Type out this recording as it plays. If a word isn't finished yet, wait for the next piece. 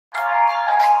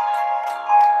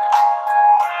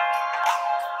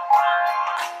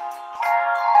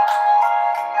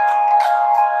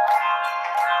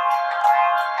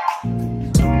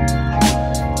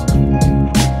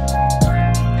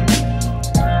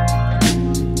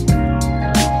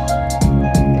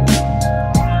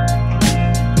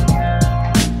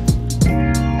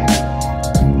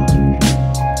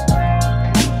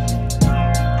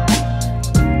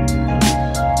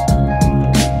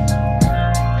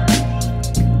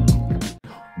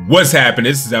What's happening?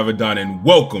 This is Everdon, and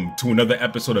welcome to another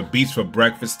episode of Beats for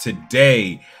Breakfast.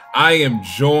 Today, I am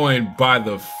joined by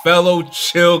the fellow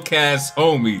Chillcast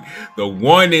homie, the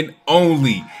one and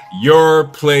only Your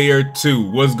Player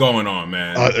 2. What's going on,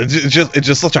 man? It's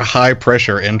just such a high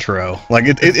pressure intro. Like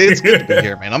it's good to be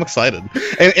here, man. I'm excited,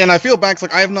 and I feel back. It's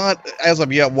like I have not, as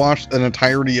of yet, watched an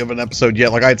entirety of an episode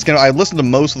yet. Like I listened to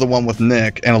most of the one with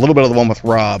Nick and a little bit of the one with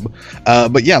Rob.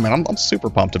 But yeah, man, I'm super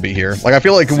pumped to be here. Like I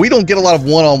feel like we don't get a lot of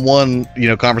one-on-one,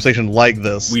 conversation like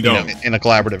this. We don't in a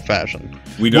collaborative fashion.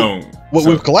 We don't. Well,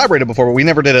 we've collaborated before, but we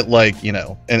never did it like,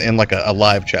 in like a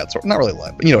live chat. So not really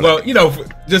live,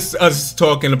 but just us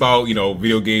talking about,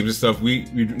 video games and stuff. We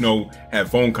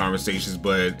have phone conversations,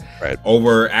 but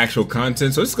over actual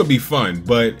content. So this is going to be fun.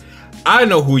 But I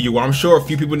know who you are. I'm sure a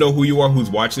few people know who you are who's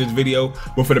watching this video.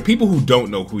 But for the people who don't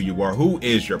know who you are, who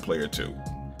is Your Player 2?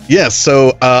 Yes,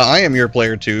 so I am Your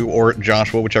Player 2, or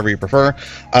Joshua, whichever you prefer.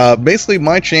 Basically,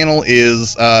 my channel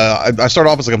is, I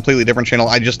started off as a completely different channel.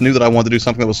 I just knew that I wanted to do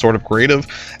something that was sort of creative,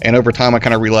 and over time I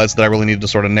kind of realized that I really needed to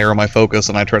sort of narrow my focus,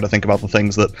 and I tried to think about the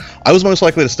things that I was most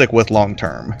likely to stick with long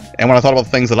term. And when I thought about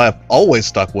the things that I've always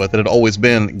stuck with, it had always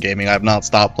been gaming. I have not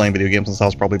stopped playing video games since I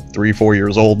was probably 3-4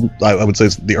 years old. I would say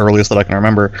it's the earliest that I can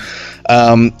remember.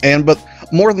 But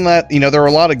more than that, there are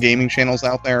a lot of gaming channels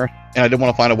out there, and I did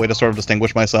want to find a way to sort of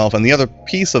distinguish myself. And the other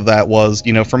piece of that was,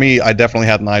 for me, I definitely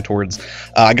had an eye towards,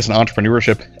 I guess, an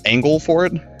entrepreneurship angle for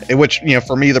it, in which,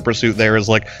 for me, the pursuit there is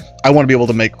like, I want to be able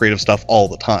to make creative stuff all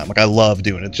the time. Like, I love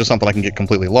doing it. It's just something I can get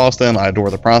completely lost in. I adore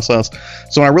the process.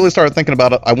 So when I really started thinking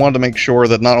about it, I wanted to make sure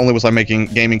that not only was I making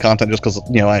gaming content just because,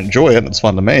 I enjoy it and it's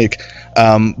fun to make,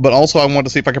 but also I wanted to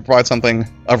see if I could provide something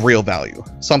of real value.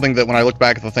 Something that when I look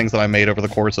back at the things that I made over the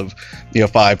course of,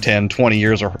 5, 10, 20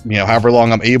 years, or, however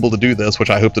long I'm able to do this, which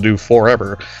I hope to do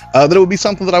forever, that it would be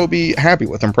something that I would be happy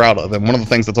with and proud of. And one of the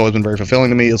things that's always been very fulfilling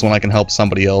to me is when I can help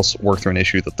somebody else work through an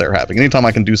issue that they're having. Anytime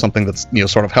I can do something that's,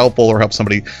 sort of helpful or help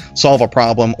somebody solve a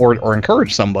problem or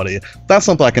encourage somebody, that's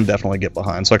something I can definitely get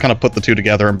behind. So I kind of put the two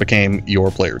together and became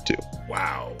Your Player 2.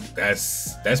 Wow.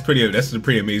 That's a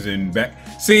pretty amazing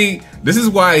See, this is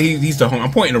why he's the home.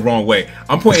 I'm pointing the wrong way.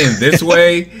 I'm pointing this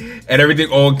way and everything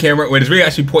on camera when it's really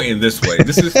actually pointing this way.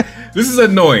 This is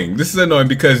annoying. This is annoying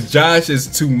because Josh is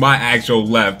to my actual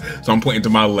left, so I'm pointing to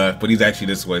my left, but he's actually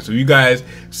this way. So you guys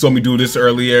saw me do this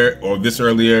earlier or this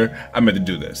earlier, I meant to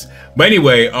do this. But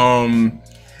anyway,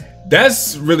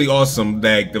 that's really awesome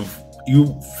that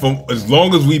from as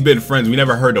long as we've been friends, we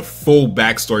never heard the full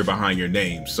backstory behind your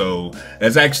name. So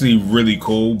that's actually really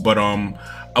cool. But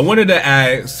I wanted to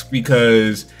ask,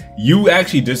 because you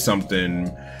actually did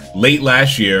something late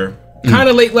last year, kind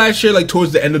of late last year, like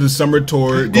towards the end of the summer,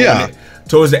 towards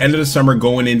the end of the summer,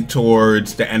 going in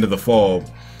towards the end of the fall.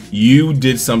 You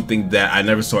did something that I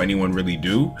never saw anyone really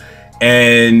do,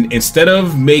 and instead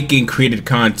of making creative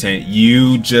content,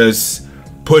 you just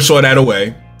push all that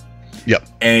away. Yep.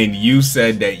 And you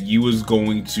said that you was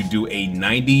going to do a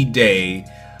 90-day,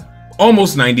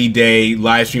 almost 90-day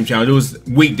live stream challenge. It was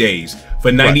weekdays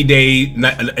for 90 day, in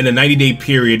a 90-day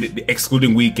period,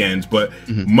 excluding weekends, but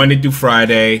Monday through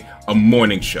Friday, a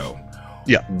morning show.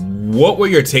 Yeah. What were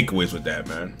your takeaways with that,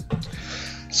 man?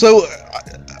 So,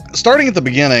 starting at the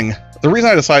beginning, the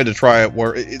reason I decided to try it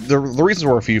were, the reasons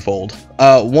were a fewfold.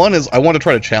 One is I wanted to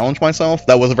try to challenge myself.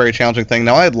 That was a very challenging thing.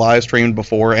 Now, I had live streamed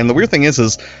before, and the weird thing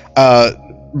is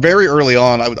very early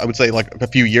on, I would say like a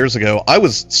few years ago, I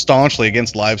was staunchly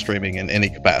against live streaming in any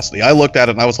capacity. I looked at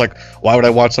it and I was like, why would I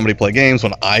watch somebody play games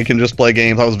when I can just play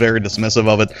games? I was very dismissive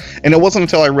of it. And it wasn't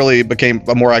until I really became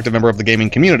a more active member of the gaming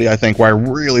community, I think, where I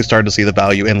really started to see the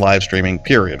value in live streaming,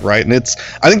 period, right? And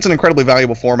I think it's an incredibly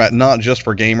valuable format, not just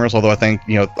for gamers, although I think,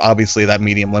 obviously that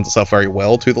medium lends itself very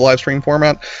well to the live stream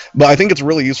format. But I think it's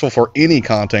really useful for any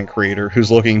content creator who's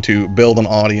looking to build an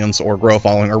audience or grow a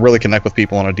following or really connect with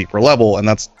people on a deeper level. And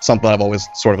that's something I've always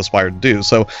sort of aspired to do.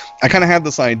 So I kind of had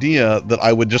this idea that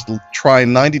I would just try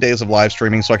 90 days of live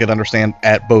streaming so I could understand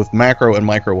at both macro and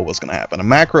micro what was going to happen. A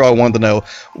macro, I wanted to know,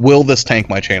 will this tank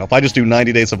my channel? If I just do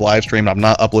 90 days of live stream and I'm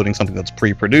not uploading something that's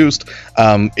pre-produced,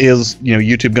 is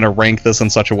YouTube going to rank this in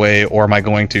such a way, or am I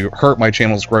going to hurt my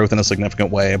channel's growth in a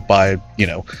significant way by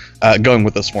going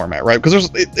with this format, right? Because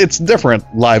it's different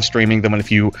live streaming than if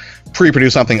you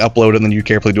pre-produce something, upload it, and then you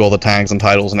carefully do all the tags and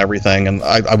titles and everything. And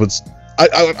I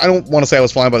don't want to say I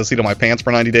was flying by the seat of my pants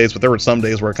for 90 days, but there were some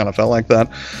days where it kind of felt like that.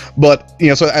 But,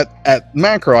 so at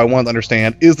macro, I wanted to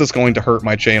understand, is this going to hurt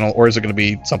my channel, or is it going to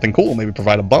be something cool, maybe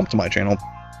provide a bump to my channel?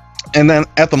 And then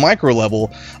at the micro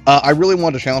level, I really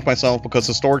wanted to challenge myself because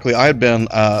historically I had been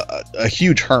a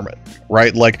huge hermit,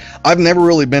 right? Like I've never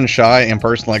really been shy in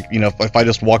person. Like, you know, if I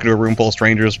just walk into a room full of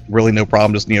strangers, really no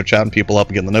problem, just, you know, chatting people up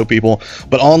and getting to know people.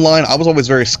 But online, I was always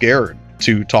very scared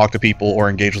to talk to people or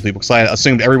engage with people because I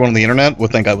assumed everyone on the internet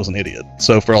would think I was an idiot.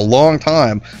 So for a long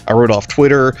time, I wrote off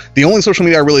Twitter. The only social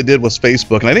media I really did was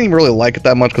Facebook, and I didn't even really like it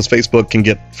that much because Facebook can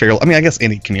get fairly, I mean, I guess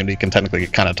any community can technically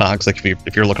get kind of toxic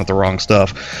if you're looking at the wrong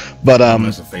stuff. But I'm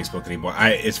not on Facebook anymore.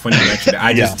 It's funny you mentioned that.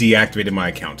 I just deactivated my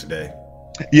account today.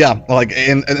 Yeah, like,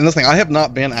 and this thing, I have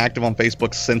not been active on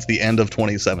Facebook since the end of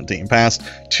 2017. Past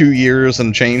 2 years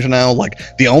and change now.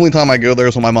 Like, the only time I go there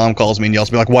is when my mom calls me and yells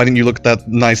at me, like, why didn't you look at that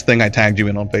nice thing I tagged you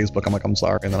in on Facebook? I'm like, I'm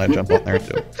sorry, and then I jump on there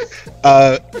too.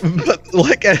 But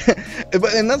like,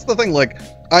 and that's the thing. Like,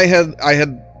 I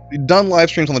had done live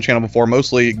streams on the channel before,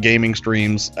 mostly gaming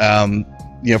streams.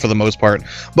 You know, for the most part,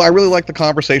 but I really like the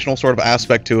conversational sort of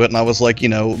aspect to it, and I was like, you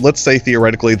know, let's say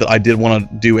theoretically that I did want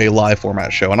to do a live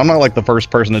format show, and I'm not like the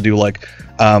first person to do like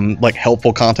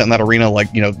helpful content in that arena. Like,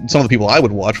 you know, some of the people I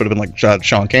would watch would have been like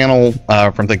Sean Cannell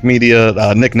from Think Media,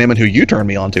 Nick Nimmin, who you turned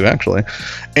me on to actually,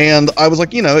 and I was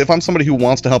like, you know, if I'm somebody who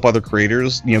wants to help other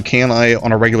creators, you know, can I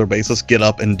on a regular basis get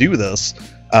up and do this?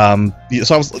 So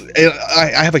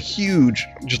I have a huge,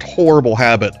 just horrible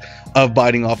habit of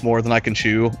biting off more than I can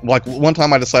chew. Like one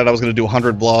time I decided I was going to do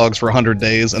 100 vlogs for 100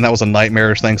 days, and that was a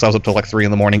nightmarish thing. So I was up till like 3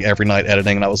 in the morning every night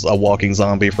editing, and I was a walking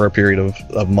zombie for a period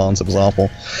of months. It was awful.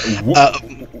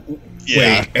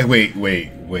 Yeah.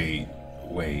 Wait.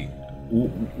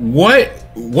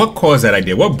 What caused that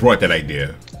idea? What brought that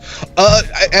idea?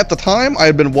 At the time, I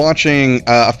had been watching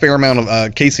a fair amount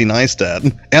of Casey Neistat,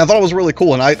 and I thought it was really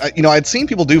cool. And I'd seen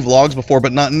people do vlogs before,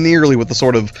 but not nearly with the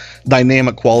sort of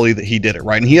dynamic quality that he did it,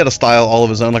 right? And he had a style all of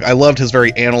his own. Like, I loved his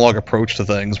very analog approach to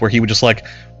things, where he would just like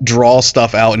draw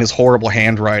stuff out in his horrible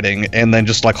handwriting and then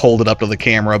just like hold it up to the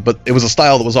camera. But it was a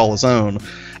style that was all his own.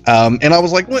 And I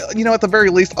was like, well, you know, at the very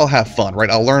least, I'll have fun, right?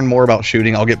 I'll learn more about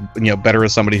shooting. I'll get, you know, better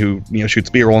as somebody who, you know, shoots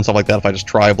B-roll and stuff like that if I just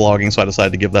try vlogging. So I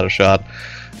decided to give that a shot.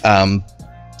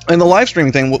 And the live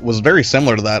streaming thing was very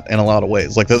similar to that in a lot of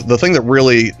ways. Like the thing that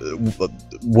really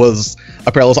was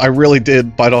a parallel is I really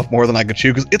did bite off more than I could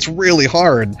chew because it's really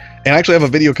hard. And I actually have a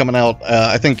video coming out,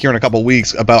 I think here in a couple of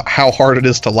weeks, about how hard it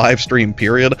is to live stream,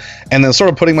 period. And then sort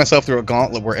of putting myself through a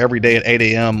gauntlet where every day at 8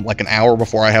 a.m., like an hour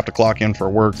before I have to clock in for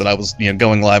work, that I was, you know,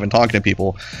 going live and talking to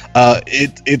people.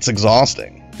 It's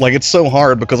exhausting. Like, it's so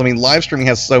hard because, I mean, live streaming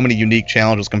has so many unique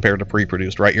challenges compared to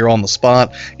pre-produced, right? You're on the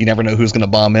spot. You never know who's going to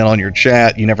bomb in on your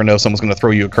chat. You never know if someone's going to throw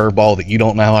you a curveball that you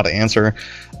don't know how to answer.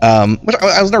 Which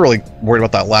I was never really worried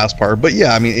about that last part. But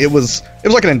yeah, I mean, it was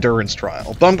like an endurance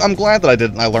trial. But I'm glad that I did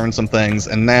it and I learned some things.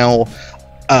 And now,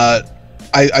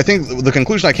 I think the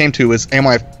conclusion I came to is, am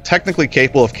I technically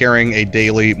capable of carrying a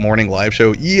daily morning live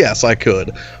show? Yes, I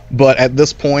could. But at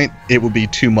this point, it would be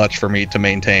too much for me to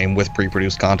maintain with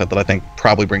pre-produced content that I think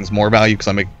probably brings more value,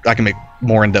 because I can make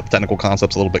more in-depth technical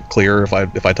concepts a little bit clearer if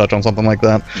I touch on something like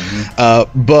that.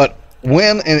 Mm-hmm. But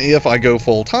when and if I go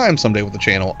full-time someday with the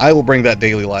channel, I will bring that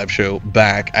daily live show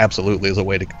back, absolutely, as a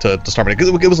way to start it, because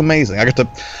it was amazing. I got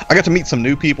to meet some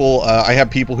new people. I had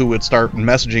people who would start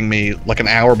messaging me like an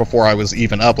hour before I was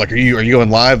even up, like, are you going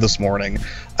live this morning?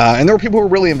 And there were people who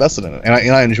were really invested in it, and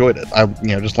I enjoyed it. I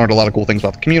just learned a lot of cool things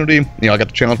about the community. I got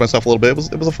to challenge myself a little bit.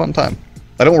 It was a fun time.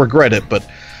 I don't regret it, but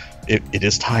it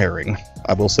is tiring.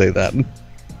 I will say that.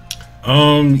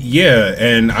 Yeah,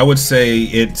 and I would say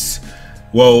it's.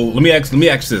 Well, let me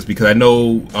ask this, because I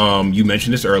know you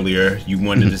mentioned this earlier. You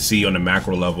wanted to see on the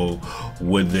macro level,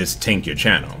 would this tank your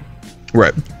channel?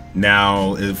 Right.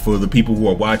 Now, for the people who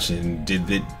are watching, did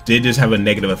this have a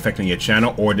negative effect on your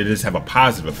channel, or did this have a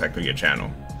positive effect on your channel?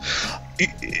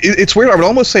 It's weird. I would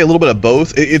almost say a little bit of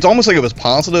both. It's almost like it was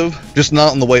positive, just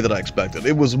not in the way that I expected.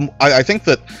 It was. I think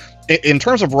that in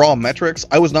terms of raw metrics,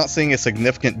 I was not seeing a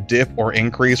significant dip or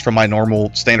increase from my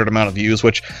normal standard amount of views,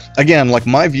 which, again, like,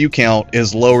 my view count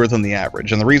is lower than the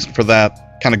average. And the reason for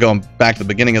that, kind of going back to the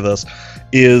beginning of this,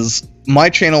 is my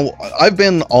channel, I've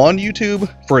been on YouTube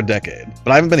for a decade,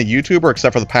 but I haven't been a YouTuber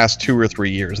except for the past 2 or 3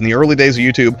 years. In the early days of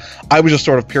YouTube, I was just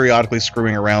sort of periodically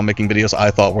screwing around, making videos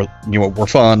I thought were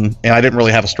fun, and I didn't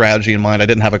really have a strategy in mind. I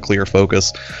didn't have a clear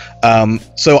focus.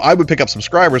 So I would pick up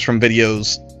subscribers from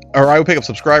videos or I would pick up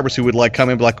subscribers who would like come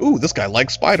in and be like, ooh, this guy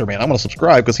likes Spider-Man. I'm going to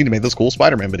subscribe because he made this cool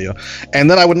Spider-Man video.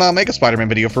 And then I would not make a Spider-Man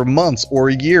video for months or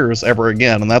years ever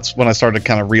again. And that's when I started to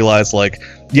kind of realize, like,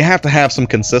 you have to have some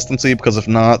consistency, because if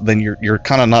not, then you're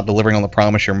kind of not delivering on the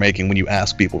promise you're making when you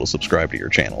ask people to subscribe to your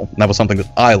channel. And that was something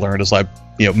that I learned as I,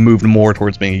 moved more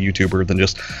towards being a YouTuber than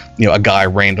just, a guy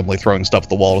randomly throwing stuff at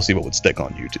the wall to see what would stick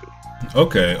on YouTube.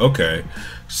 Okay.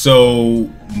 So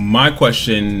my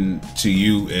question to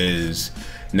you is,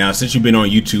 now, since you've been on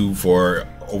YouTube for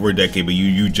over a decade, but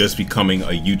you just becoming a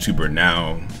YouTuber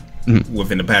now,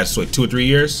 within the past 2 or 3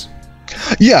 years?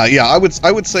 Yeah. I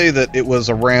would say that it was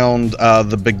around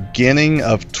the beginning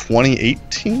of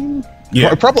 2018.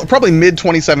 Yeah, probably mid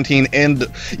 2017, and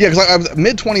because I was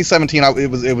mid 2017.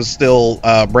 It was still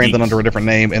Brandon under a different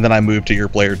name, and then I moved to Your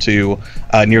Player 2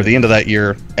 near the end of that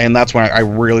year, and that's when I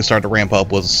really started to ramp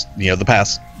up. Was the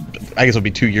past, I guess it would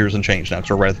be 2 years and change now,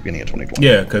 because we're right at the beginning of 2020.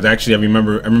 Yeah, because actually I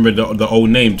remember the old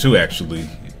name too, actually.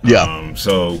 Yeah.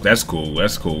 So that's cool.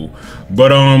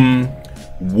 But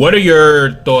what are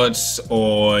your thoughts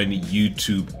on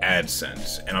YouTube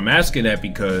AdSense? And I'm asking that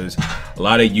because a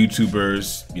lot of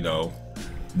YouTubers,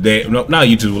 a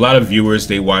lot of viewers,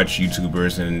 they watch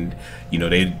YouTubers, and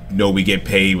they know we get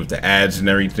paid with the ads and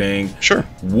everything. Sure.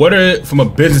 What are, from a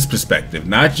business perspective,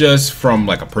 not just from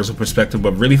like a personal perspective,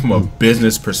 but really from a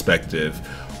business perspective,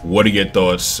 what are your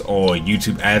thoughts on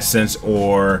YouTube AdSense,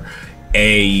 or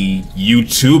a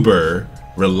YouTuber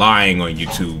relying on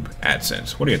YouTube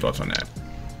AdSense? What are your thoughts on that?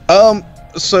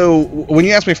 So when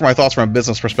you ask me for my thoughts from a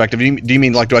business perspective, do you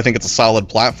mean like, do I think it's a solid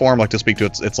platform, like to speak to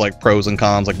its like pros and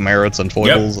cons, like merits and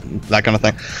foibles, and that kind of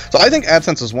thing? So I think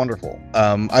AdSense is wonderful.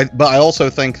 But I also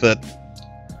think that,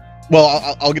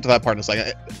 well, I'll get to that part in a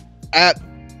second. At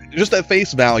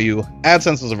face value,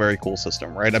 AdSense is a very cool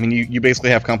system, right? I mean, you basically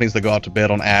have companies that go out to bid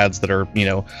on ads that are,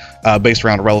 based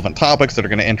around relevant topics that are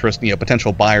going to interest,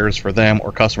 potential buyers for them,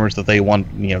 or customers that they want,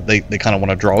 they kind of want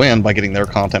to draw in by getting their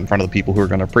content in front of the people who are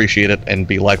going to appreciate it and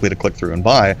be likely to click through and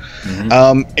buy.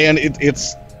 And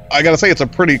it's I gotta say, it's a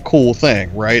pretty cool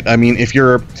thing, right? I mean, if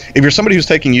you're somebody who's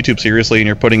taking YouTube seriously and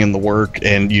you're putting in the work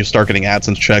and you start getting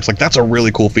AdSense checks, like, that's a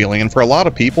really cool feeling. And for a lot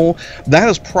of people, that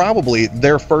is probably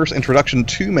their first introduction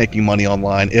to making money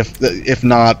online, if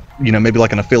not, maybe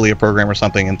like an affiliate program or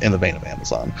something in the vein of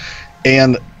Amazon.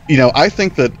 And I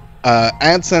think that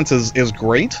AdSense is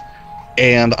great,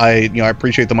 and I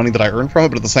appreciate the money that I earn from it.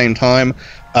 But at the same time,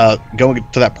 going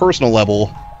to that personal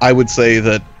level, I would say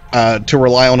that to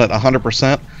rely on it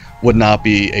 100% would not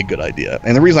be a good idea.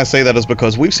 And the reason I say that is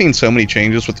because we've seen so many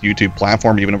changes with the YouTube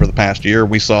platform. Even over the past year,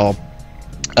 we saw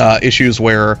issues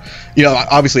where,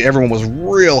 obviously everyone was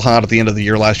real hot at the end of the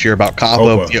year last year about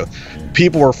Capo.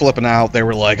 People were flipping out. They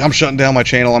were like, I'm shutting down my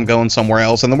channel, I'm going somewhere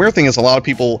else. And the weird thing is, a lot of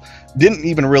people didn't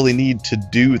even really need to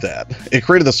do that. It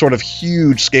created this sort of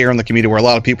huge scare in the community where a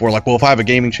lot of people were like, well, if I have a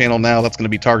gaming channel now, that's going to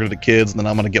be targeted at kids, and then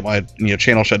I'm going to get my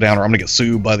channel shut down, or I'm going to get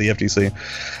sued by the FTC.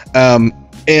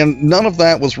 And none of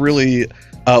that was really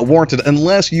warranted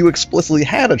unless you explicitly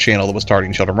had a channel that was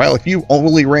targeting children, right? Like, if you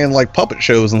only ran like puppet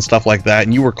shows and stuff like that,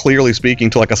 and you were clearly speaking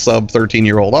to like a sub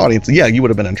 13-year-old audience, yeah, you would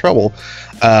have been in trouble.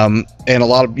 And a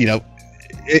lot of,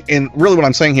 and really what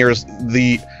I'm saying here is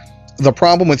the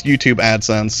problem with YouTube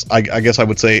AdSense, I guess I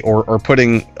would say, or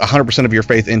putting 100% of your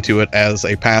faith into it as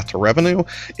a path to revenue,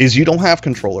 is you don't have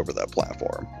control over that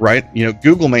platform, right?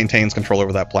 Google maintains control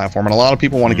over that platform, and a lot of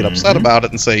people want to get upset about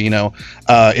it and say,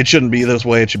 it shouldn't be this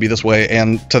way, it should be this way.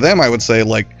 And to them, I would say,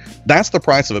 like, that's the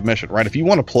price of admission, right? If you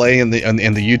want to play in the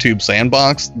YouTube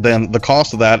sandbox, then the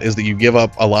cost of that is that you give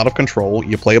up a lot of control,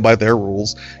 you play by their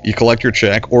rules, you collect your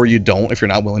check, or you don't if you're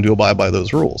not willing to abide by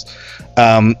those rules.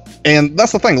 And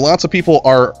that's the thing. Lots of people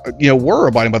are, were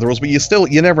abiding by the rules, but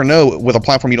you never know with a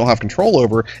platform you don't have control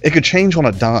over. It could change on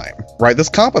a dime, right? This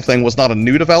COPPA thing was not a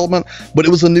new development, but it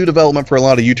was a new development for a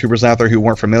lot of YouTubers out there who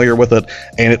weren't familiar with it.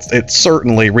 And it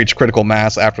certainly reached critical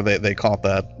mass after they caught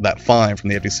that fine from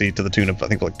the FTC to the tune of, I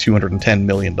think, like $210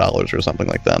 million or something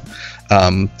like that.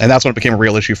 And that's when it became a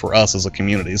real issue for us as a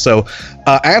community. So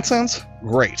AdSense,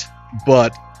 great,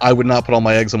 but I would not put all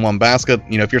my eggs in one basket.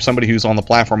 If you're somebody who's on the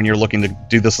platform and you're looking to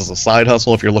do this as a side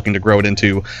hustle, if you're looking to grow it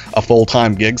into a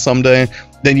full-time gig someday,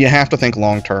 then you have to think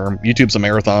long-term. YouTube's a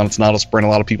marathon. It's not a sprint. A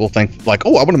lot of people think, like,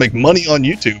 oh, I want to make money on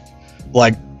YouTube.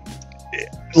 Like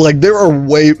there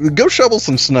are go shovel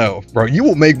some snow, bro. You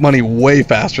will make money way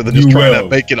faster than just trying to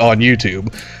make it on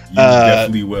YouTube. You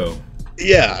definitely will.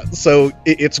 Yeah, so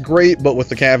it's great, but with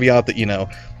the caveat that,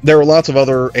 there are lots of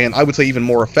other, and I would say even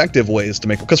more effective ways to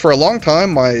make, because for a long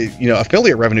time, my,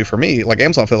 affiliate revenue for me, like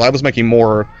Amazon affiliate, I was making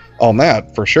more on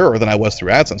that for sure than I was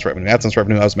through AdSense revenue. AdSense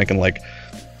revenue, I was making like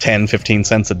 10, 15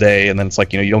 cents a day, and then it's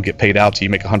like, you don't get paid out till you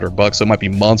make $100, so it might be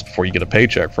months before you get a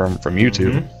paycheck from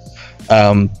YouTube.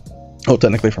 Well,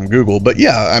 technically from Google, but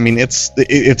yeah, I mean, it's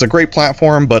a great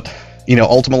platform, but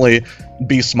ultimately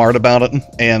be smart about it.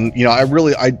 And I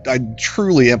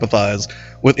truly empathize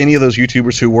with any of those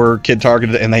YouTubers who were kid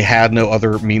targeted and they had no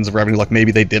other means of revenue. Like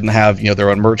maybe they didn't have their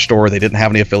own merch store, they didn't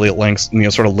have any affiliate links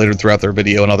sort of littered throughout their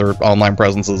video and other online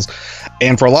presences,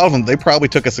 and for a lot of them they probably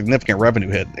took a significant revenue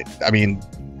hit. I mean,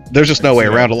 there's just no way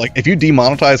around it. Like, if you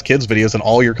demonetize kids videos and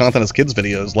all your content is kids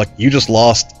videos, like, you just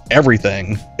lost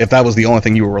everything if that was the only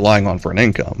thing you were relying on for an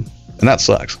income, and that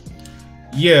sucks.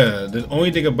 Yeah, the only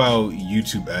thing about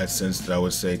YouTube AdSense that I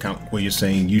would say, when you're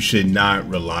saying you should not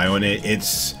rely on it,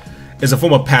 it's a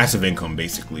form of passive income,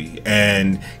 basically.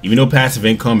 And even though passive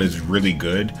income is really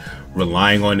good,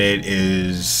 relying on it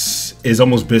is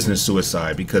almost business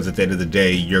suicide, because at the end of the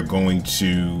day, you're going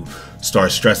to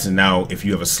start stressing out if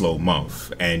you have a slow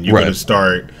month, and you're going to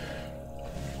start.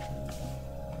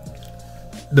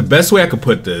 The best way I could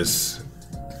put this,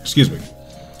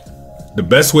 the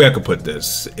best way I could put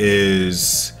this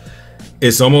is,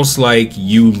 it's almost like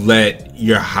you let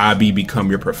your hobby become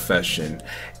your profession.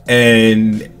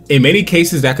 And in many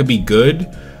cases that could be good,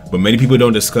 but many people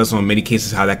don't discuss on many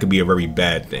cases how that could be a very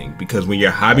bad thing, because when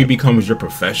your hobby becomes your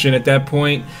profession at that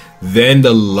point, then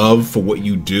the love for what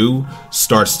you do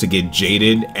starts to get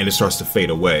jaded and it starts to fade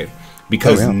away.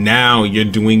 Because now you're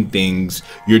doing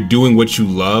what you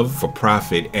love for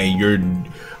profit, and you're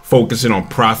focusing on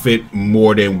profit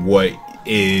more than what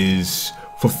is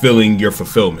fulfilling your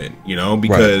fulfillment,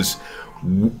 because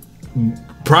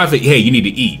profit, hey, you need to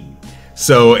eat.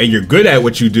 So, and you're good at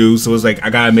what you do, so it's like, I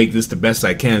gotta make this the best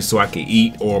I can so I can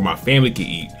eat, or my family can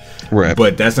eat. Right.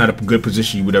 But that's not a good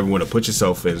position you would ever want to put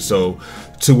yourself in. So,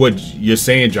 to what you're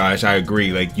saying, Josh, I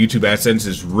agree. Like, YouTube AdSense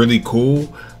is really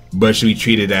cool, but should be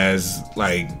treated as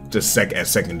like just as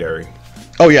secondary.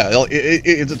 Oh yeah,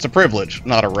 it's a privilege,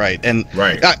 not a right. And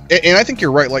and I think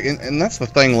you're right. Like, and that's the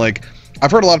thing. Like,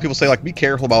 I've heard a lot of people say, like, be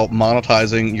careful about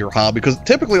monetizing your hobby, because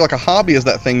typically, like, a hobby is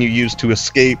that thing you use to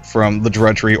escape from the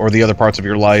drudgery or the other parts of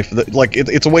your life. Like,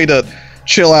 it's a way to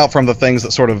chill out from the things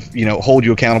that sort of, hold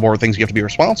you accountable, or things you have to be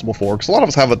responsible for. Because a lot of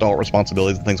us have adult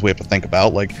responsibilities and things we have to think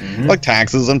about, like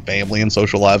taxes and family and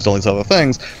social lives, all these other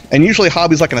things. And usually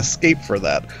hobbies like an escape for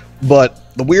that. But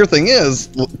the weird thing is,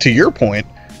 to your point,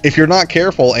 if you're not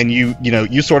careful and you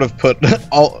sort of put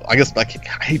all, I guess, like,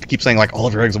 I hate to keep saying like all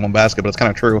of your eggs in one basket, but it's kind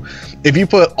of true. If you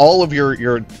put all of your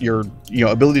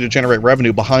ability to generate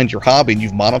revenue behind your hobby, and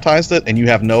you've monetized it, and you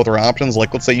have no other options,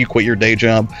 like, let's say you quit your day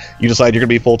job, you decide you're gonna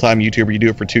be a full-time YouTuber, you do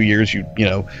it for 2 years, you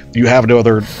have no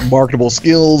other marketable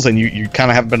skills, and you kind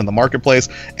of haven't been in the marketplace,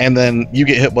 and then you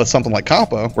get hit with something like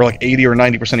COPPA, where like 80 or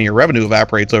 90% of your revenue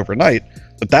evaporates overnight.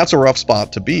 But that's a rough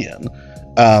spot to be in.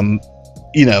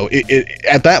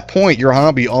 At that point, your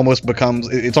hobby almost becomes,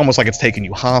 it's almost like it's taking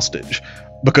you hostage,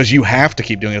 because you have to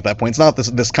keep doing it at that point. It's not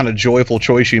this kind of joyful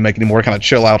choice you make anymore, kind of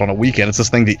chill out on a weekend. It's this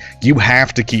thing that you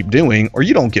have to keep doing, or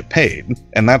you don't get paid.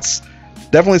 And that's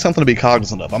definitely something to be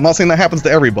cognizant of. I'm not saying that happens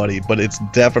to everybody, but it's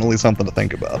definitely something to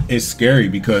think about. It's scary,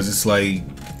 because it's like,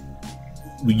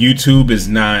 YouTube is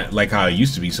not like how it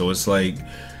used to be. So it's like,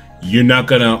 you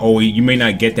may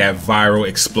not get that viral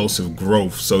explosive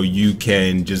growth, so you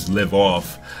can just live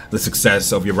off the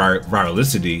success of your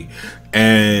viralicity.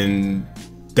 And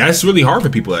that's really hard for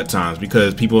people at times,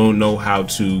 because people don't know how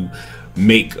to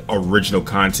make original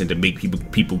content to make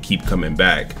people keep coming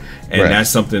back. And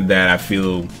that's something that I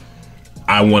feel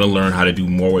I want to learn how to do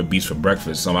more with Beats for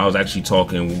Breakfast. I was actually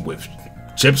talking with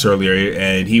Chips earlier,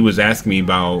 and he was asking me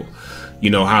about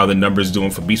how the numbers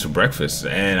doing for Beats for Breakfast.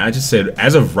 And I just said,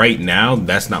 as of right now,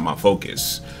 that's not my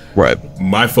focus. Right.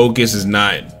 My focus is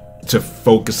not to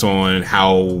focus on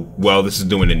how well this is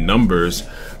doing in numbers,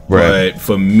 but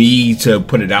for me to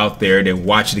put it out there, then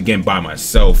watch it again by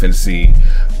myself and see,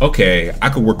 okay, I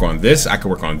could work on this, I could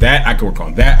work on that, I could work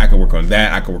on that, I could work on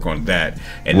that, I could work on that.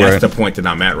 And that's the point that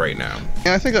I'm at right now. And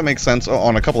I think that makes sense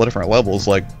on a couple of different levels.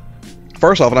 Like,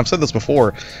 first off, and I've said this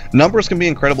before, numbers can be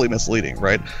incredibly misleading,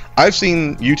 right? I've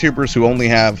seen YouTubers who only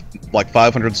have like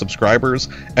 500 subscribers,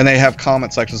 and they have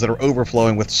comment sections that are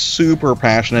overflowing with super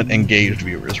passionate, engaged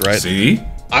viewers, right? See?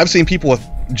 I've seen people with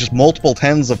just multiple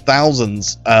tens of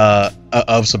thousands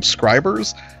of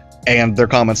subscribers, and their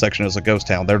comment section is a ghost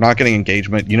town. They're not getting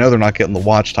engagement. They're not getting the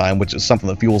watch time, which is something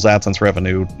that fuels AdSense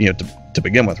revenue, to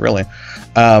begin with, really.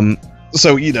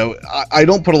 So, I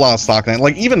don't put a lot of stock in it.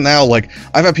 Like, even now, like,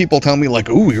 I've had people tell me, like,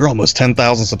 ooh, you're almost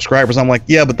 10,000 subscribers. I'm like,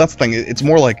 yeah, but that's the thing. It's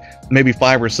more like maybe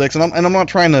 5 or 6. And I'm not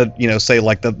trying to, say,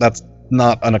 like, that's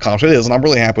not an accomplishment. It is, and I'm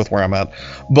really happy with where I'm at.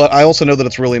 But I also know that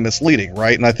it's really misleading,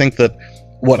 right? And I think that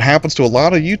what happens to a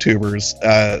lot of YouTubers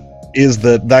is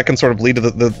that can sort of lead to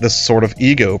this sort of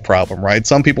ego problem, right?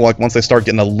 Some people, like, once they start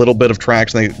getting a little bit of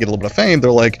traction, they get a little bit of fame,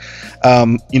 they're like,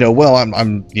 well,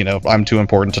 I'm too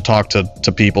important to talk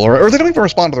to people, or they don't even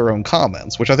respond to their own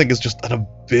comments, which I think is just an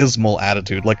abysmal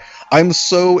attitude. Like, I'm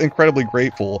so incredibly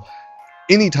grateful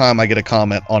anytime I get a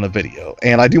comment on a video,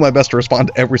 and I do my best to respond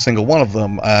to every single one of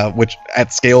them, which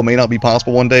at scale may not be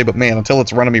possible one day, but man, until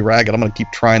it's running me ragged, I'm going to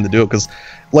keep trying to do it, because,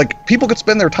 like, people could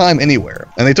spend their time anywhere,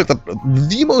 and they took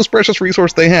the most precious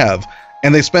resource they have,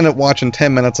 and they spend it watching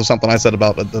 10 minutes of something I said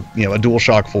about a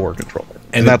DualShock 4 controller,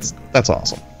 and that's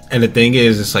awesome. And the thing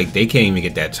is, it's like they can't even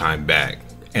get that time back.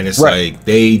 And it's right. like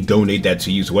they donate that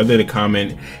to you. So whether the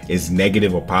comment is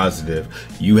negative or positive,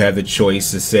 you have the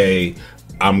choice to say,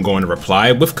 I'm going to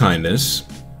reply with kindness.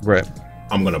 Right.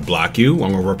 I'm going to block you.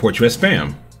 I'm going to report you as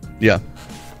spam. Yeah.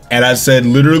 And I said,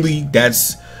 literally,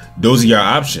 those are your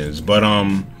options. But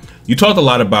you talked a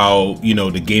lot about,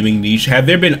 the gaming niche. Have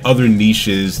there been other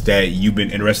niches that you've been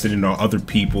interested in, or other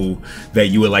people that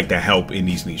you would like to help in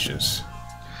these niches?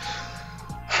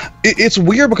 It's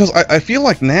weird because I feel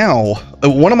like now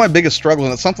one of my biggest struggles,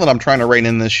 and it's something that I'm trying to rein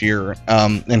in this year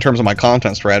in terms of my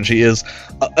content strategy, is,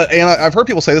 and I've heard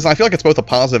people say this, and I feel like it's both a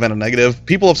positive and a negative.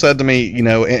 People have said to me,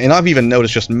 and I've even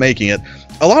noticed just making it,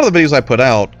 a lot of the videos I put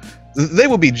out, they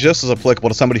would be just as applicable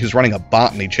to somebody who's running a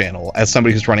botany channel as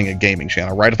somebody who's running a gaming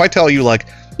channel, right? If I tell you, like,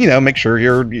 make sure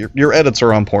your edits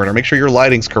are on point, or make sure your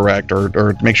lighting's correct,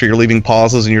 or make sure you're leaving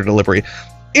pauses in your delivery,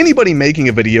 anybody making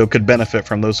a video could benefit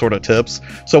from those sort of tips.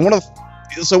 So one of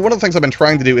the things I've been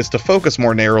trying to do is to focus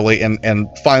more narrowly and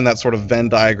find that sort of Venn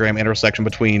diagram intersection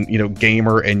between,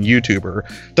 gamer and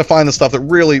YouTuber, to find the stuff that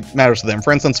really matters to them.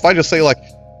 For instance, if I just say, like,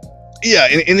 yeah,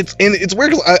 and it's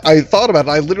weird because I thought about it.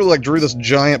 I literally, like, drew this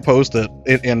giant post-it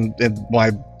in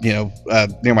my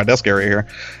near my desk area here,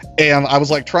 and I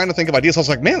was, like, trying to think of ideas. I was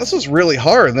like, man, this is really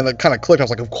hard. And then it kind of clicked. I was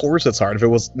like, of course it's hard. If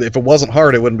it wasn't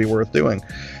hard, it wouldn't be worth doing.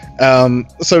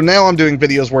 So now I'm doing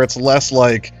videos where it's less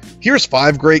like, here's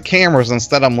 5 great cameras.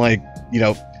 Instead, I'm like,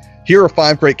 here are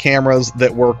 5 great cameras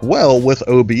that work well with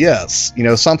OBS.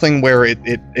 Something where it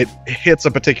hits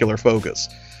a particular focus.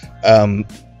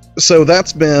 So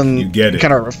that's been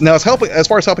kind of, now it's helping as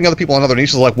far as helping other people in other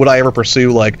niches. Like, would I ever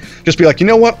pursue, like, just be like, you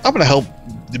know what, I'm going to help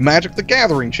Magic the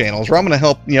Gathering channels, or I'm going to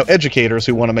help, educators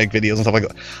who want to make videos and stuff like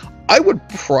that. I would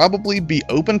probably be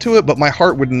open to it, but my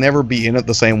heart would never be in it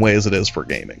the same way as it is for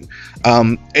gaming.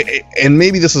 And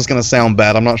maybe this is going to sound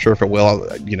bad. I'm not sure if it will.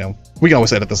 We can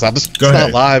always edit this out. It's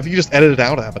not live. You just edit it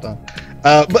out half the time.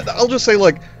 But I'll just say,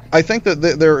 like, I think that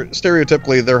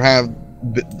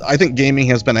I think gaming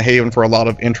has been a haven for a lot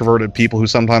of introverted people who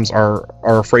sometimes are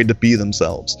afraid to be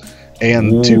themselves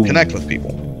and to connect with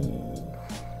people.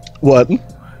 What?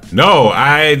 No,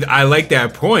 I like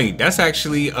that point. That's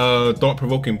actually a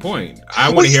thought-provoking point. I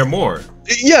want to hear more.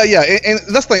 Yeah, and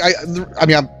that's the thing. I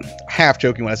mean, I'm half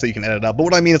joking when I say you can edit it out, but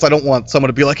what I mean is I don't want someone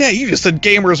to be like, hey, you just said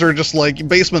gamers are just like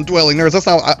basement-dwelling nerds. That's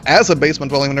not, as a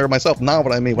basement-dwelling nerd myself, not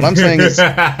what I mean. What I'm saying is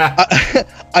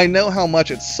I know how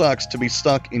much it sucks to be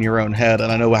stuck in your own head,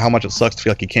 and I know how much it sucks to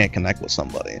feel like you can't connect with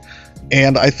somebody.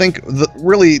 And I think that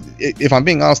really, if I'm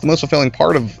being honest, the most fulfilling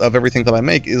part of everything that I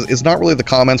make is not really the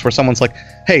comments where someone's like,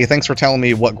 hey, thanks for telling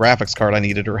me what graphics card I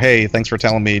needed, or hey, thanks for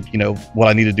telling me, what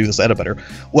I need to do this edit better.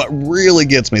 What really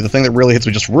gets me, the thing that really hits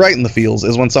me just right in the feels,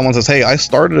 is when someone says, hey, I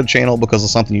started a channel because of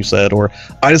something you said, or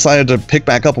I decided to pick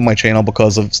back up on my channel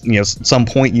because of, some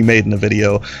point you made in a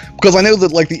video. Because I know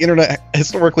that, like, the internet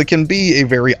historically can be a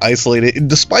very isolated,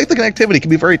 despite the connectivity, it can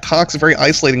be a very toxic, very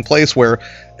isolating place where,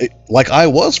 like I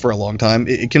was for a long time,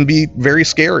 it can be very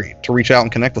scary to reach out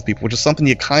and connect with people, which is something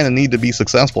you kind of need to be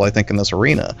successful, I think, in this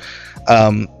arena.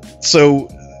 So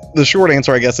the short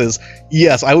answer, I guess, is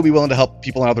yes, I would be willing to help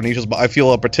people in other niches, but I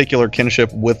feel a particular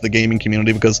kinship with the gaming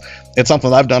community because it's something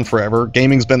that I've done forever.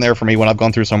 Gaming's been there for me when I've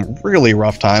gone through some really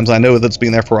rough times. I know that's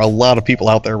been there for a lot of people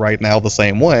out there right now the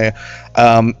same way.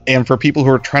 And for people who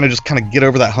are trying to just kind of get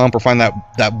over that hump or find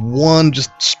that one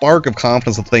just spark of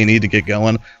confidence that they need to get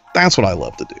going, that's what I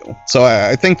love to do. So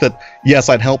I think that, yes,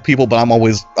 I'd help people, but I'm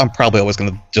probably always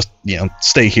going to just,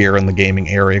 stay here in the gaming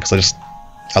area because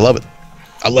I love it.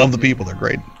 I love the people. They're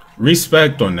great.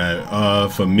 Respect on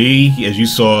that. For me, as you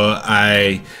saw,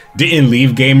 I didn't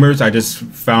leave gamers. I just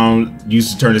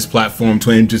used to turn this platform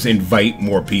to just invite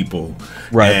more people.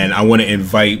 Right. And I want to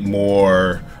invite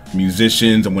more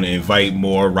musicians. I want to invite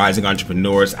more rising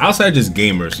entrepreneurs outside of just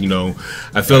gamers.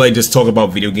 I feel like just talk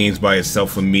about video games by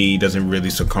itself for me doesn't really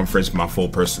circumference my full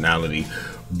personality.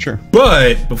 Sure.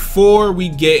 But before we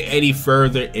get any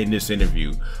further in this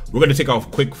interview, we're going to take off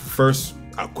quick first.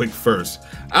 That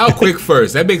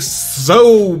makes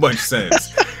so much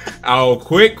sense. our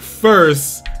quick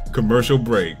first commercial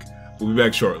break. We'll be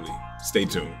back shortly. Stay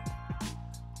tuned.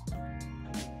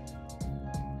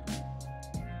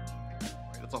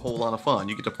 It's a whole lot of fun.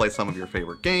 You get to play some of your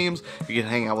favorite games, you get to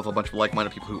hang out with a bunch of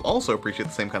like-minded people who also appreciate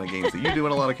the same kind of games that you do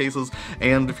in a lot of cases,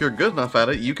 and if you're good enough at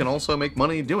it, you can also make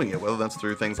money doing it, whether that's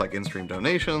through things like in-stream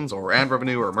donations, or ad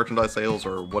revenue, or merchandise sales,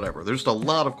 or whatever. There's just a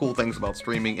lot of cool things about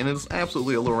streaming, and it is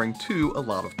absolutely alluring to a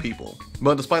lot of people.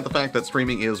 But despite the fact that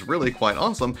streaming is really quite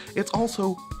awesome, it's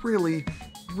also really,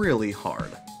 really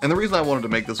hard. And the reason I wanted to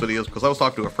make this video is because I was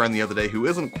talking to a friend the other day who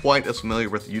isn't quite as familiar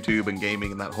with YouTube and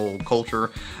gaming and that whole culture,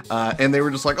 and they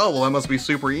were just like, oh, well, that must be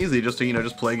super easy just to,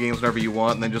 just play games whenever you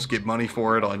want and then just get money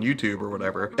for it on YouTube or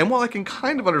whatever. And while I can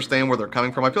kind of understand where they're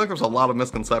coming from, I feel like there's a lot of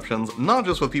misconceptions, not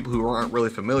just with people who aren't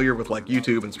really familiar with like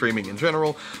YouTube and streaming in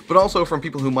general, but also from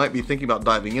people who might be thinking about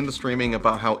diving into streaming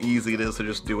about how easy it is to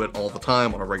just do it all the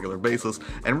time on a regular basis,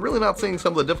 and really not seeing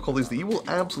some of the difficulties that you will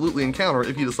absolutely encounter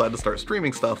if you decide to start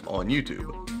streaming stuff on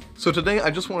YouTube. So today I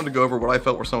just wanted to go over what I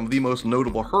felt were some of the most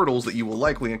notable hurdles that you will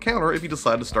likely encounter if you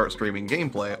decide to start streaming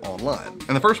gameplay online.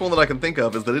 And the first one that I can think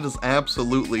of is that it is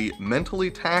absolutely mentally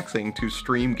taxing to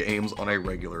stream games on a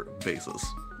regular basis.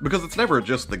 Because it's never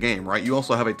just the game, right? You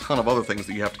also have a ton of other things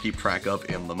that you have to keep track of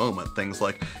in the moment. Things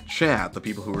like chat, the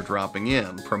people who are dropping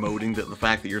in, promoting the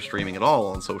fact that you're streaming at all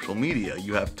on social media.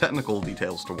 You have technical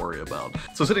details to worry about.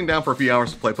 So sitting down for a few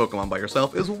hours to play Pokemon by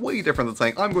yourself is way different than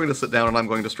saying, I'm going to sit down and I'm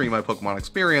going to stream my Pokemon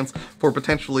experience for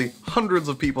potentially hundreds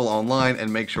of people online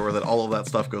and make sure that all of that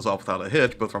stuff goes off without a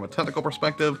hitch, both from a technical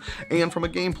perspective and from a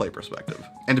gameplay perspective.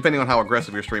 And depending on how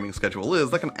aggressive your streaming schedule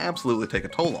is, that can absolutely take a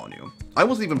toll on you. I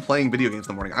wasn't even playing video games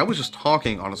in the morning. I was just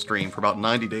talking on a stream for about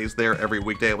 90 days there. Every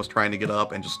weekday I was trying to get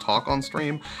up and just talk on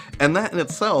stream, and that in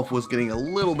itself was getting a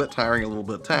little bit tiring, a little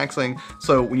bit taxing.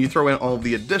 So when you throw in all of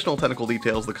the additional technical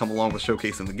details that come along with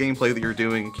showcasing the gameplay that you're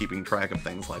doing and keeping track of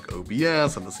things like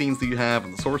OBS and the scenes that you have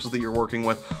and the sources that you're working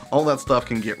with, all that stuff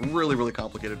can get really, really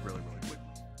complicated really, really quick.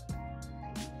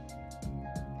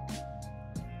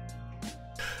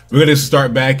 We're going to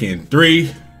start back in 3,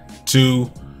 2,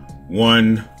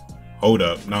 1. Hold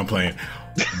up. No, I'm playing.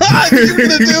 You're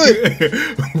gonna do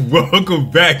it. Welcome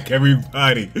back,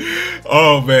 everybody.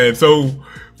 Oh man, so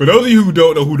for those of you who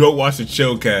don't watch the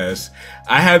Chillcast,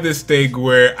 I have this thing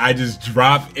where I just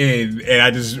drop in and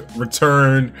I just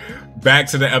return back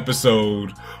to the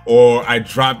episode, or I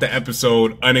drop the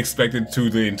episode unexpected to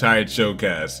the entire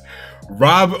Chillcast.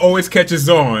 Rob always catches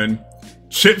on.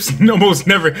 Chips almost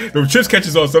never. No, Chips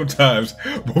catches on sometimes,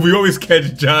 but we always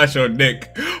catch Josh or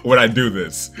Nick when I do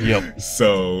this. Yep.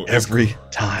 So every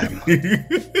time.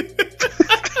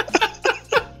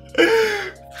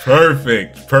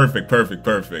 Perfect.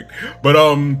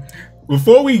 But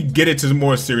before we get into some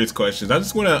more serious questions, I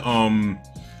just wanna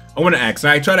I want to ask.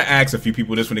 I try to ask a few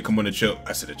people this when they come on the chill.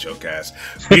 I said the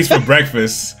Chillcast. Beast for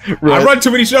breakfast. Right. I run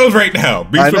too many shows right now.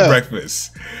 Beast for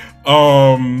breakfast.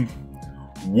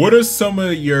 What are some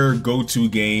of your go-to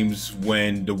games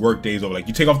when the work day's over? Like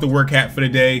you take off the work hat for the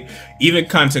day, even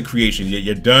content creation.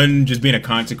 You're done just being a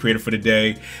content creator for the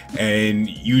day, and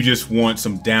you just want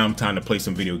some downtime to play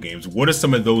some video games. What are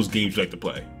some of those games you like to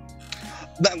play?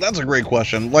 That's a great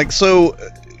question. Like, so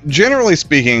generally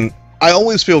speaking, I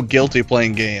always feel guilty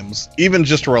playing games, even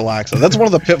just to relax. That's one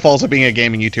of the pitfalls of being a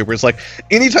gaming YouTuber. It's like,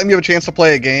 anytime you have a chance to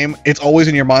play a game, it's always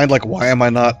in your mind, like, why am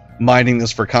I not mining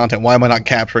this for content? Why am I not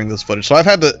capturing this footage? So I've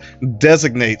had to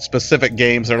designate specific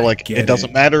games that are like, it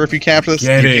doesn't matter if you capture this, you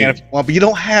can if you want, but you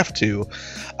don't have to.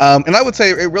 And I would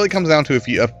say it really comes down to a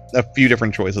few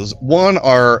different choices. One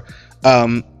are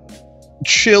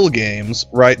chill games,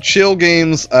 right? Chill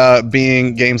games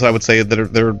being games I would say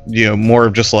that they're more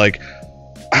of just like,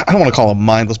 I don't want to call them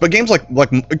mindless, but games like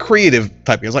creative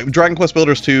type games, like Dragon Quest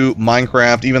Builders 2,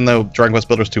 Minecraft, even though Dragon Quest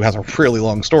Builders 2 has a really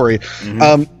long story,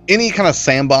 any kind of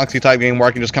sandboxy type game where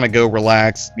I can just kind of go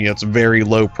relax, it's very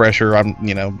low pressure, I'm,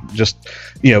 just,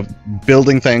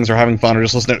 building things or having fun or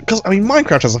just listening, because, I mean,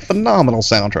 Minecraft has a phenomenal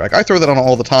soundtrack. I throw that on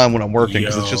all the time when I'm working,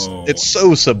 because it's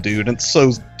so subdued, and it's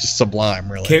so just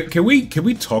sublime, really. Can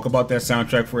we talk about that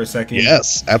soundtrack for a second?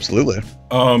 Yes, absolutely.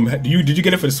 Did you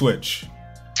get it for the Switch?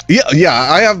 Yeah,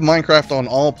 I have Minecraft on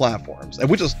all platforms,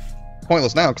 which is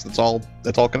pointless now because it's all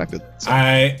connected. So.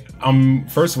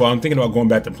 First of all, I'm thinking about going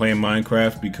back to playing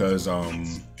Minecraft because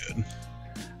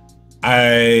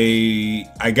I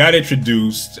got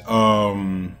introduced.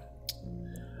 One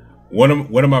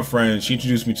of my friends, she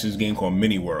introduced me to this game called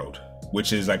Mini World,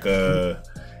 which is like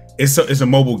it's a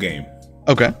mobile game.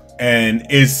 Okay, and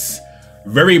it's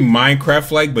very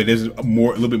Minecraft-like, but there's a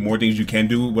little bit more things you can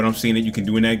do. What I'm seeing that you can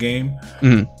do in that game,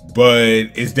 but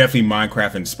it's definitely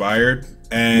Minecraft inspired.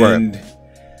 And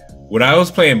when I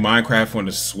was playing Minecraft on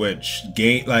the Switch,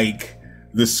 like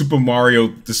the Super Mario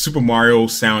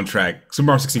soundtrack, Super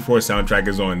Mario 64 soundtrack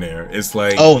is on there. It's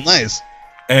like, oh, nice.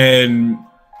 And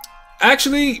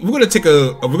actually, we're gonna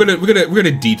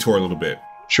detour a little bit.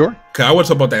 Sure. Cause I want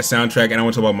to talk about that soundtrack, and I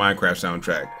want to talk about Minecraft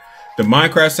soundtrack. The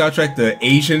Minecraft soundtrack, the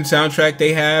Asian soundtrack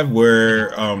they have,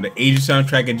 where the Asian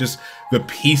soundtrack and just the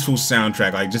peaceful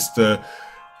soundtrack, like just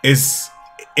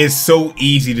it's so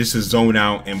easy just to zone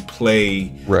out and play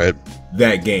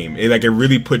that game. It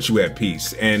really puts you at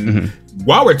peace. And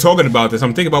while we're talking about this,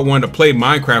 I'm thinking about wanting to play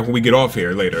Minecraft when we get off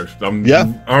here later.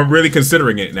 I'm really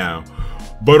considering it now.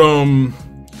 But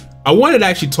I wanted to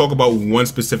actually talk about one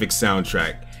specific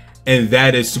soundtrack, and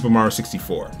that is Super Mario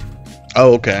 64.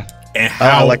 Oh, okay. And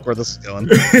how I like where this is going.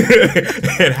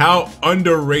 and how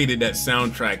underrated that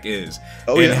soundtrack is.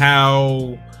 Oh, and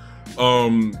how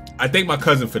I thank my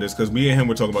cousin for this, because me and him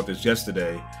were talking about this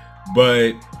yesterday.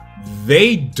 But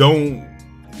they don't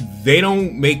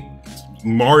make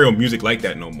Mario music like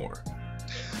that no more.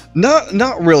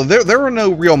 Not really. There are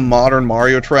no real modern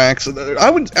Mario tracks. I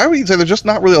would say there's just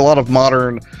not really a lot of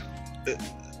modern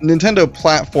Nintendo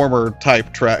platformer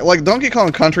type track. Like Donkey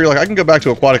Kong Country, like I can go back to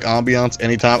Aquatic Ambiance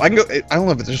anytime. I can go. I don't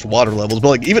know if it's just water levels, but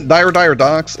like even Dire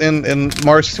Docks in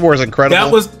Mario 64 is incredible.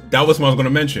 That was what I was going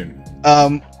to mention.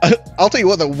 I'll tell you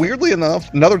what though. Weirdly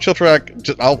enough, another chill track.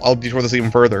 I'll detour this even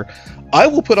further. I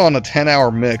will put on a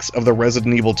 10-hour mix of the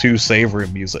Resident Evil 2 save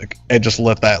room music and just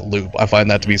let that loop. I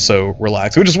find that to be so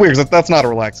relaxing, which is weird because that's not a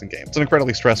relaxing game. It's an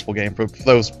incredibly stressful game. For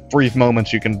those brief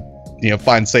moments you can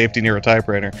find safety near a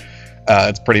typewriter.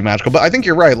 It's pretty magical. But I think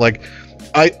you're right. Like,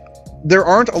 there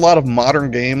aren't a lot of modern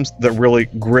games that really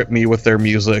grip me with their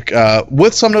music,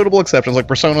 with some notable exceptions. Like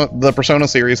the Persona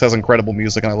series has incredible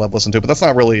music, and I love listening to it. But that's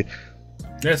not really.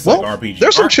 That's like RPG.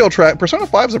 There's some chill track. Persona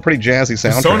 5 is a pretty jazzy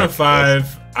soundtrack. Persona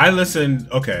 5. I listened.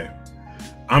 Okay,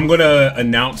 I'm gonna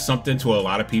announce something to a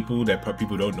lot of people that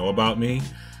people don't know about me.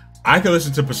 I can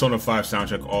listen to Persona 5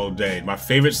 soundtrack all day. My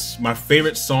favorite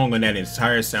song on that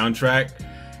entire soundtrack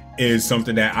is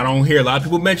something that I don't hear a lot of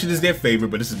people mention as their favorite,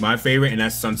 but this is my favorite, and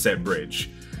that's Sunset Bridge.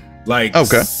 Like,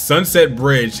 Sunset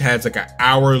Bridge has like an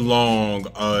hour-long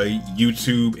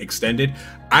YouTube extended.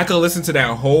 I could listen to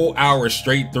that whole hour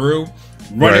straight through,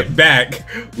 run it back,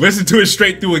 listen to it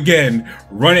straight through again,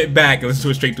 run it back, and listen to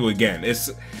it straight through again. It's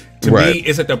to me,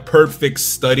 it's like the perfect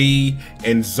study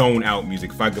and zone out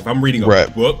music. If I'm reading a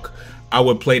book, I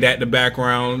would play that in the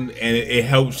background, and it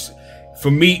helps.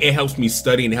 For me, it helps me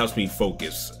study and it helps me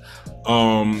focus.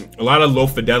 A lot of low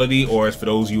fidelity, or as for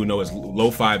those of you who know, as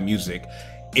lo-fi music.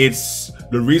 It's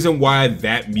the reason why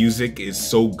that music is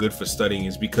so good for studying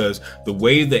is because the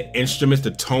way the instruments,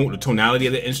 the tonality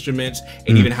of the instruments,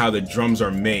 and even how the drums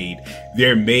are made,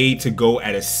 they're made to go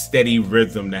at a steady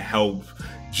rhythm to help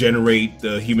generate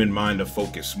the human mind to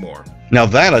focus more. Now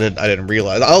that I didn't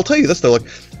realize. I'll tell you this though, like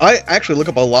I actually look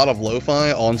up a lot of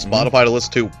lo-fi on Spotify to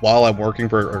listen to while I'm working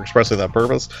for expressly that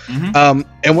purpose. And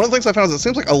one of the things I found is it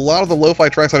seems like a lot of the lo-fi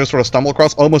tracks I just sort of stumble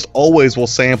across almost always will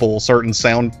sample certain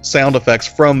sound effects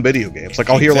from video games. Like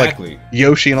I'll hear like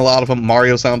Yoshi in a lot of them,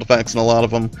 Mario sound effects in a lot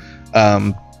of them.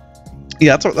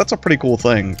 Yeah, that's a pretty cool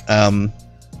thing.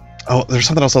 Oh, there's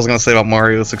something else I was gonna say about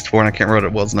Mario 64 and I can't remember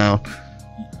what it was now.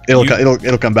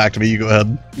 It'll come back to me. You go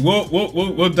ahead.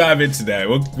 We'll dive into that.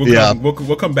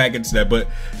 We'll come back into that. But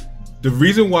the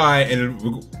reason why,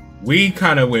 and we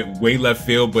kind of went way left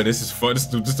field, but this is fun.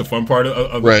 This is just a fun part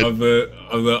of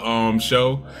the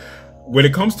show. When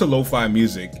it comes to lo-fi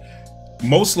music,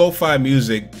 most lo-fi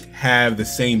music have the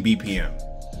same BPM.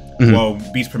 Well,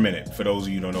 beats per minute. For those of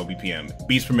you who don't know BPM,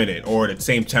 beats per minute, or the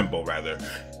same tempo rather,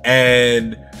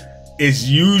 and it's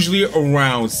usually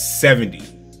around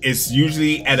 70. It's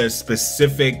usually at a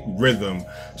specific rhythm.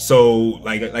 So,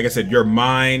 like I said, your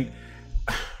mind.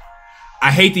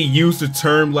 I hate to use the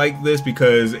term like this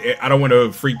because I don't want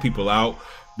to freak people out,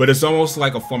 but it's almost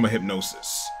like a form of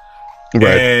hypnosis.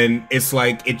 And it's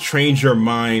like it trains your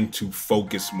mind to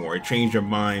focus more. It trains your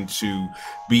mind to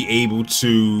be able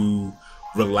to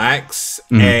relax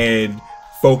and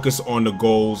focus on the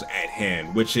goals at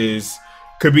hand, which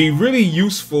could be really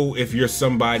useful if you're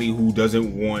somebody who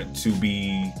doesn't want to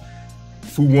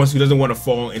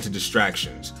fall into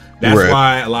distractions. That's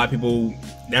why a lot of people.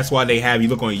 That's why they have. You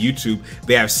look on YouTube,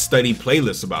 they have study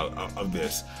playlists of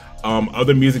this.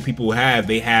 Other music people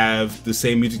they have the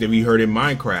same music that we heard in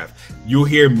Minecraft. You'll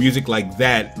hear music like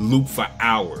that loop for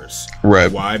hours.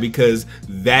 Why? Because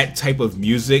that type of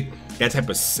music, that type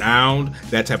of sound,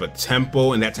 that type of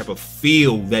tempo, and that type of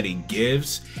feel that it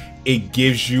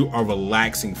gives you a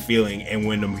relaxing feeling. And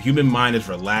when the human mind is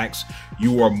relaxed,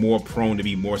 you are more prone to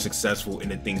be more successful in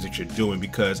the things that you're doing,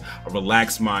 because a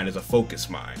relaxed mind is a focused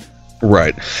mind.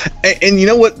 Right. And you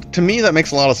know what? To me, that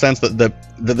makes a lot of sense that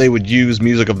they would use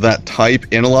music of that type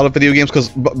in a lot of video games, because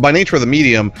by nature of the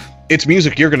medium, it's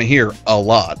music you're going to hear a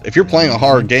lot. If you're playing a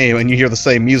hard game and you hear the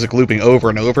same music looping over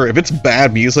and over, if it's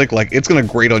bad music, like, it's going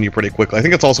to grate on you pretty quickly. I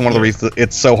think it's also one of the reasons that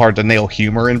it's so hard to nail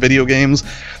humor in video games.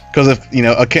 Because if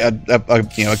a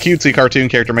cutesy cartoon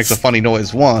character makes a funny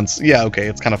noise once, yeah, okay,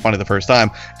 it's kind of funny the first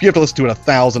time. If you have to listen to it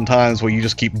 1,000 times where you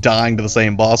just keep dying to the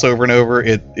same boss over and over,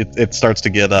 it starts to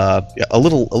get a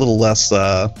little less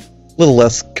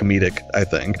comedic, I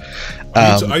think.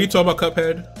 Are you talking about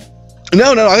Cuphead?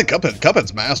 No, I think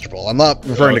Cuphead's masterful. I'm not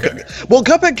referring to well,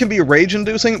 Cuphead can be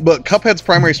rage-inducing, but Cuphead's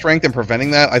primary strength in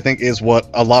preventing that, I think, is what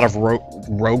a lot of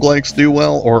roguelikes do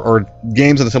well, or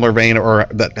games in a similar vein, or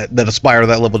that aspire to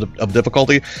that level of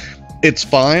difficulty. It's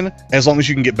fine as long as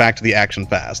you can get back to the action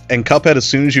fast. And Cuphead, as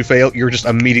soon as you fail, you're just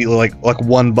immediately like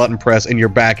one button press and you're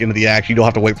back into the action. You don't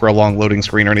have to wait for a long loading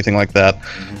screen or anything like that.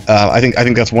 I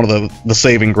think that's one of the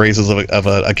saving graces of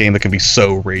a game that can be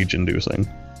so rage-inducing.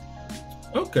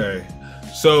 Okay.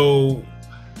 So,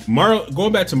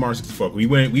 going back to Mario 64, we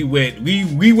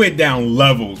went down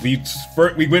levels. We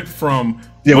went from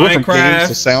Minecraft we went from games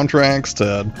to soundtracks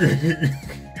to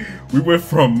we went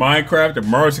from Minecraft to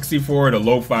Mario 64 to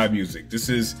lo-fi music. This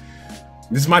is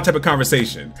my type of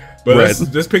conversation. But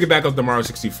let's pick it back up to Mario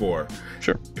 64.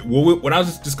 Sure. What I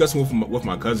was discussing with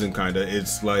my cousin, kinda,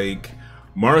 it's like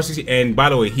Mario 64, and by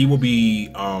the way, he will be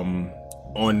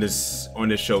on this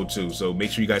show too, so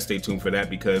make sure you guys stay tuned for that,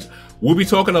 because we'll be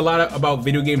talking a lot about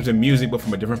video games and music, but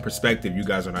from a different perspective you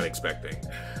guys are not expecting.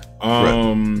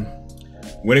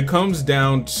 When it comes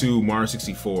down to Mario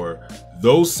 64,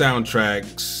 those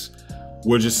soundtracks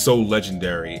were just so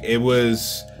legendary. It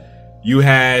was, you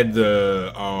had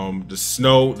the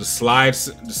slide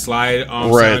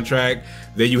soundtrack,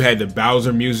 then you had the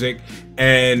Bowser music,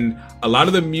 and a lot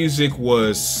of the music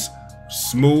was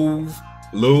smooth,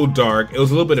 a little dark. It was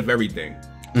a little bit of everything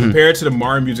compared to the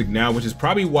Mario music now, which is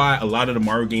probably why a lot of the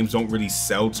Mario games don't really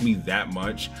sell to me that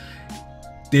much.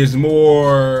 There's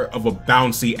more of a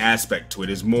bouncy aspect to it.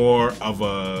 It's more of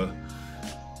a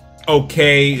I'll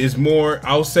say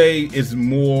it's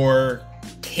more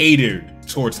catered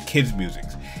towards kids' music.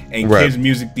 And kids'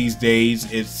 music these days,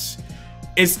 it's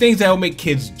things that will make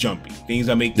kids jumpy, things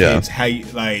that make kids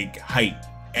hype.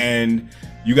 And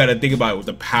you got to think about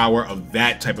the power of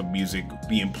that type of music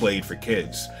being played for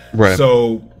kids. Right.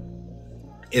 So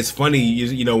it's funny,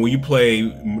 you know, when you play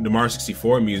the Mario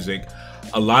 64 music,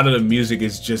 a lot of the music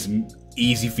is just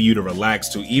easy for you to relax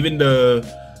to. Even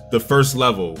the first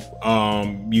level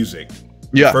music.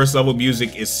 Yeah. First level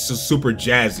music is super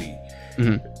jazzy.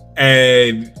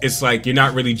 And it's like you're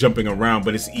not really jumping around,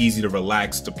 but it's easy to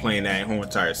relax to playing that whole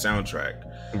entire soundtrack.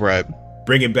 Right.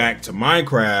 Bring it back to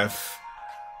Minecraft.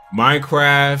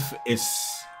 Minecraft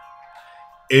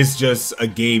is just a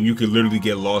game you could literally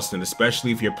get lost in,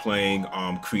 especially if you're playing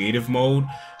creative mode.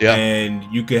 Yeah. And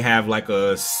you could have like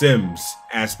a Sims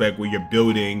aspect where you're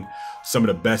building some of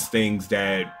the best things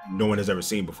that no one has ever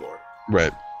seen before.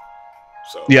 Right.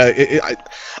 So yeah,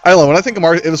 I love it. I think of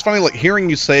Mario, it was funny, like hearing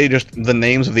you say just the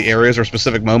names of the areas or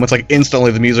specific moments, like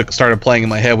instantly the music started playing in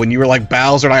my head when you were like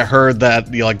Bowser, and I heard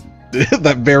that, you know, like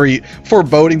that very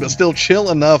foreboding but still chill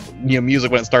enough, you know, music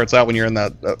when it starts out when you're in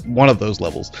that one of those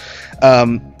levels.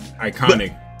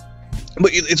 Iconic.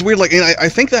 But it's weird, like, and I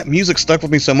think that music stuck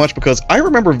with me so much because I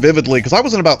remember vividly, because I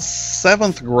was in about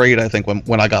 7th grade, I think,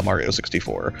 when I got Mario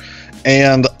 64,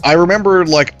 and I remember,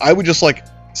 like, I would just like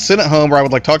sit at home, where I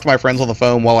would like talk to my friends on the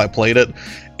phone while I played it.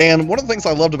 And one of the things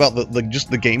I loved about just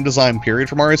the game design period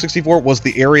for Mario 64 was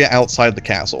the area outside the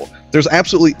castle. There's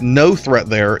absolutely no threat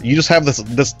there. You just have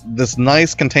this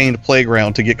nice contained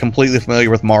playground to get completely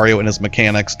familiar with Mario and his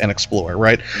mechanics and explore,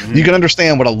 right? You can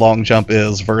understand what a long jump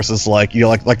is versus like, you know,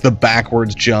 like the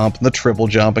backwards jump, the triple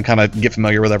jump, and kind of get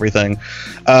familiar with everything.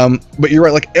 But you're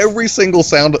right, like every single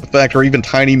sound effect or even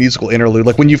tiny musical interlude,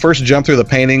 like when you first jump through the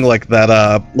painting, like that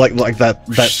like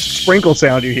that sprinkle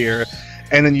sound you hear,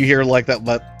 and then you hear like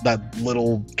that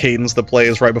little cadence that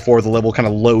plays right before the level kind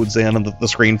of loads in and the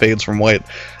screen fades from white.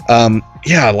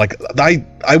 Yeah, like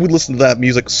I would listen to that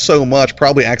music so much,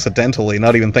 probably accidentally,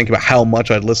 not even thinking about how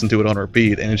much I'd listen to it on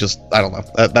repeat, and it just, I don't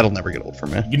know, that'll never get old for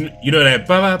me. You know that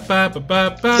ba ba ba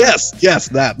ba ba. Yes,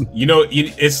 that. You know,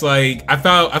 it's like I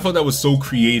thought that was so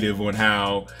creative on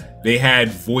how they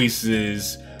had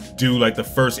voices do like the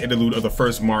first interlude of the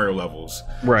first Mario levels,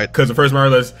 right? Because the first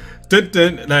Mario levels, dun,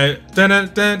 dun, dun, dun,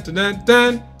 dun, dun, dun,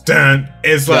 dun, dun.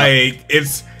 It's like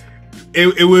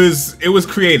it was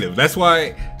creative. That's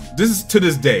why this is, to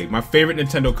this day, my favorite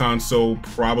Nintendo console.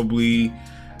 Probably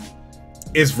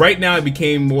it's right now it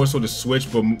became more so the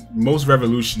Switch, but most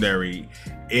revolutionary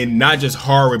in not just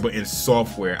hardware but in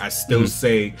software. I still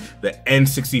say the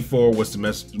N64 was the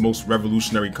most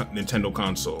revolutionary Nintendo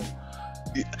console.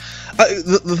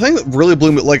 The thing that really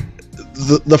blew me, like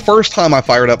the first time I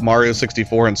fired up Mario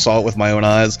 64 and saw it with my own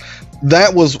eyes,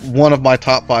 that was one of my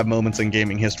top 5 moments in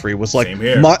gaming history. Was like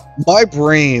my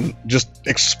brain just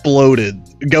exploded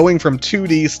going from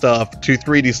 2D stuff to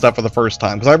 3D stuff for the first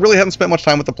time, because I really hadn't spent much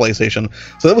time with the PlayStation,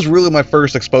 so that was really my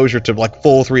first exposure to like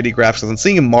full 3D graphics and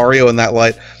seeing Mario in that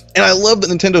light. And I love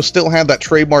that Nintendo still had that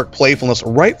trademark playfulness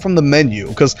right from the menu,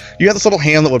 because you had this little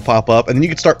hand that would pop up and then you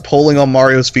could start pulling on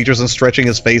Mario's features and stretching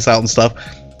his face out and stuff.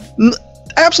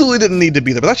 Absolutely didn't need to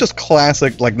be there, but that's just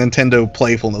classic like Nintendo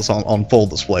playfulness on full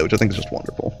display, which I think is just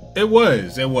wonderful. It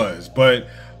was, but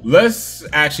let's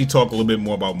actually talk a little bit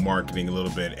more about marketing a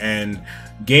little bit. And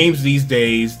games these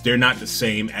days, they're not the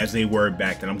same as they were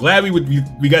back then. I'm glad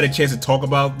we got a chance to talk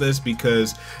about this,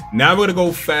 because now we're gonna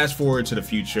go fast forward to the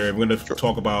future and we're gonna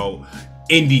talk about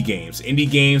indie games.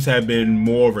 Indie games have been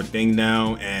more of a thing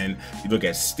now, and you look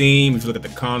at Steam, if you look at the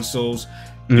consoles,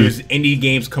 there's indie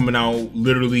games coming out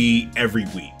literally every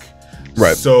week.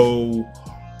 Right. So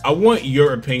I want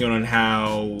your opinion on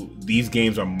how these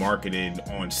games are marketed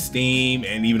on Steam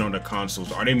and even on the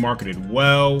consoles. Are they marketed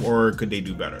well, or could they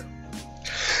do better?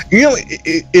 You know,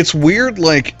 it's weird.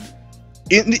 Like,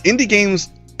 indie games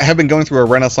have been going through a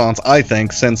renaissance, I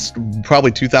think, since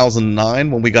probably 2009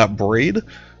 when we got Braid.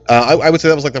 I would say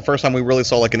that was like the first time we really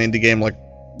saw like an indie game like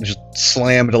just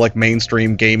slam into like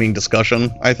mainstream gaming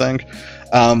discussion, I think.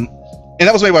 And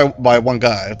that was made by one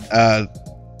guy.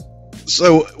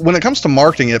 So when it comes to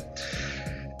marketing it,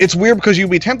 it's weird because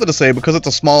you'd be tempted to say, because it's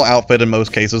a small outfit in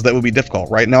most cases, that would be difficult,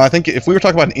 right? Now, I think if we were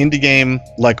talking about an indie game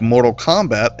like Mortal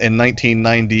Kombat in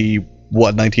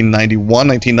 1991,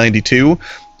 1992,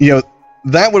 you know,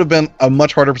 that would have been a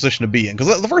much harder position to be in.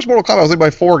 Because the first Mortal Kombat was made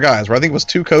by 4 guys, right? I think it was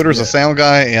 2 coders, a sound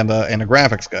guy, and a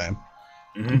graphics guy.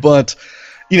 But,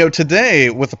 you know, today,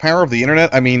 with the power of the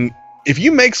internet, I mean, if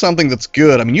you make something that's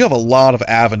good, I mean, you have a lot of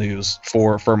avenues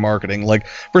for marketing. Like,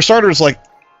 for starters, like,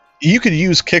 you could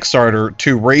use Kickstarter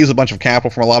to raise a bunch of capital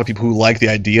from a lot of people who like the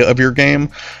idea of your game,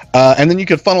 and then you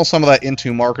could funnel some of that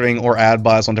into marketing or ad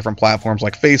buys on different platforms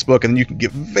like Facebook, and you can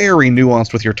get very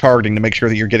nuanced with your targeting to make sure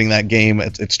that you're getting that game,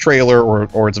 its trailer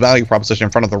or its value proposition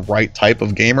in front of the right type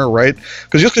of gamer, right?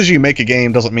 Because just because you make a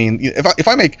game doesn't mean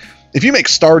if you make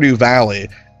Stardew Valley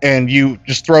and you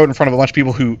just throw it in front of a bunch of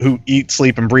people who eat,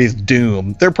 sleep, and breathe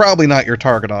Doom, they're probably not your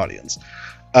target audience.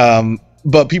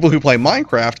 But people who play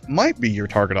Minecraft might be your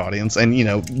target audience, and you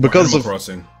know, because Animal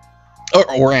Crossing.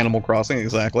 Or Animal Crossing,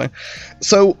 exactly.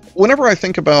 So whenever I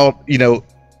think about, you know,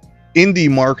 indie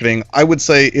marketing, I would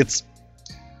say it's,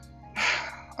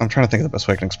 I'm trying to think of the best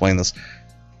way I can explain this.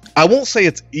 I won't say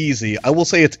it's easy. I will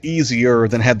say it's easier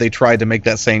than had they tried to make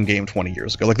that same game 20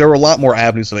 years ago. Like, there were a lot more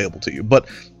avenues available to you. But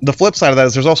the flip side of that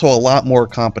is there's also a lot more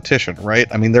competition, right?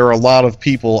 I mean, there are a lot of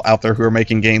people out there who are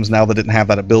making games now that didn't have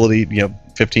that ability, you know,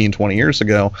 15, 20 years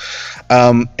ago.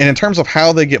 And in terms of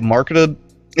how they get marketed,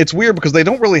 it's weird because they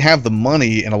don't really have the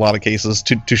money in a lot of cases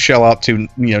to shell out to,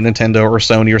 you know, Nintendo or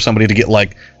Sony or somebody to get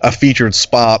like a featured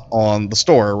spot on the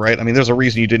store, right? I mean, there's a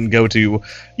reason you didn't go to,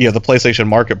 you know, the PlayStation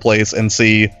Marketplace and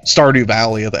see Stardew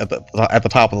Valley at the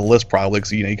top of the list, probably,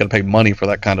 because, you know, you got to pay money for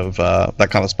that kind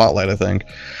of spotlight, I think.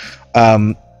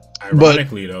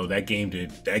 Ironically, though, that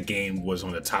game was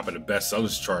on the top of the best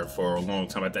sellers chart for a long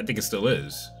time. I think it still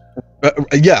is.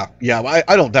 Yeah,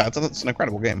 I don't doubt it's an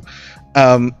incredible game.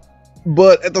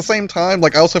 But at the same time,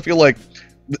 like, I also feel like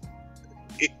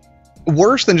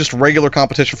worse than just regular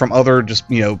competition from other, just,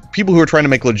 you know, people who are trying to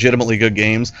make legitimately good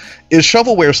games, is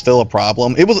shovelware still a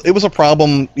problem? It was a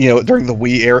problem, you know, during the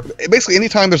Wii era. Basically,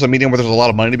 anytime there's a medium where there's a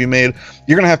lot of money to be made,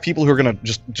 you're gonna have people who are gonna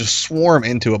just swarm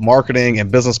into it, marketing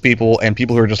and business people and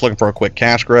people who are just looking for a quick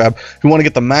cash grab, who want to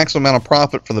get the maximum amount of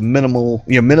profit for the minimum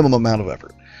amount of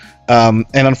effort. And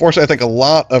unfortunately, I think a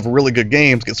lot of really good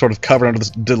games get sort of covered under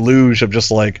this deluge of just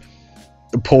like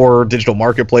poor digital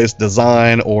marketplace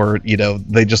design, or, you know,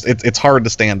 they just, it's hard to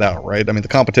stand out, right? I mean, the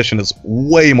competition is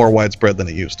way more widespread than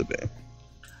it used to be.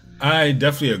 I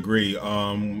definitely agree.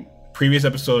 Previous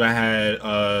episode I had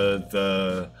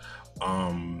the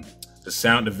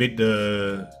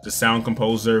sound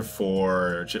composer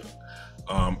for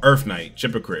Earth Knight,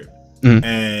 Chippercrit.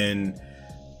 And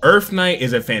Earth Knight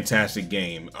is a fantastic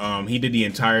game. He did the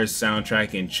entire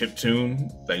soundtrack in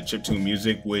chiptune, like chiptune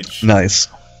music,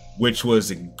 which was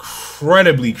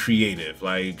incredibly creative.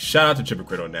 Like, shout out to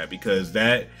Chippercrit on that, because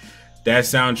that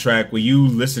soundtrack, when you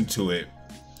listen to it,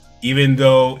 even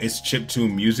though it's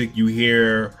chiptune music, you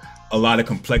hear a lot of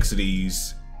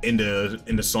complexities in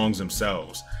the songs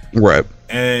themselves. Right.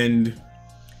 And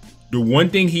the one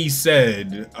thing he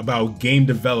said about game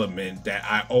development that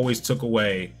I always took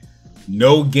away,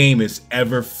 no game is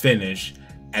ever finished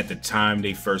at the time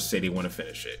they first say they want to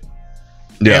finish it.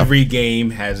 Yeah. Every game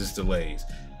has its delays.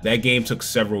 That game took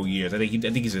several years. I think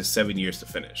he said 7 years to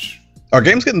finish. Are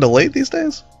games getting delayed these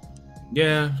days?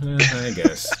 Yeah, I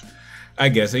guess. I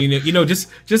guess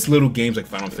just little games like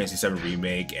Final Fantasy VII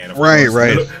Remake and of course,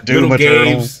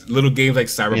 little games like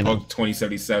Cyberpunk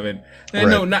 2077. And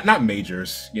no, not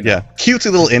majors. Yeah,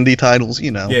 cutesy little indie titles.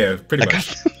 Yeah, pretty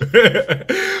much.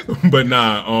 But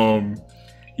nah,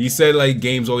 he said like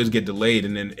games always get delayed,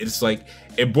 and then it's like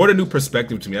it brought a new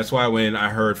perspective to me. That's why when I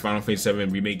heard Final Fantasy VII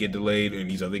Remake get delayed and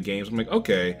these other games, I'm like,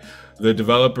 okay, the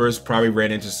developers probably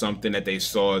ran into something that they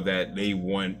saw that they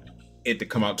want it to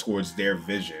come out towards their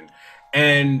vision.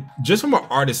 And just from an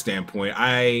artist standpoint,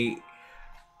 I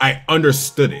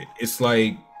understood it. It's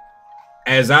like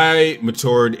as I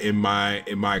matured in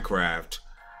my craft,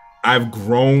 I've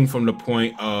grown from the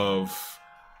point of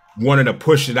wanting to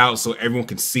push it out so everyone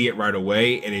can see it right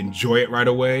away and enjoy it right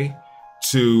away,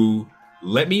 to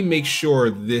let me make sure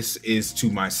this is to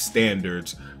my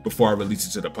standards before I release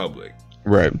it to the public.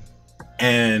 Right.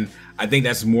 And I think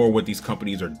that's more what these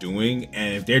companies are doing.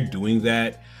 And if they're doing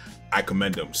that, I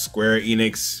commend them. Square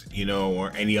Enix,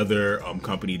 or any other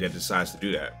company that decides to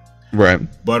do that. Right.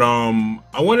 But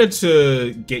I wanted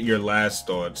to get your last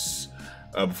thoughts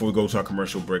before we go to our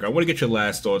commercial break. I want to get your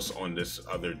last thoughts on this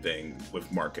other thing with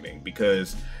marketing,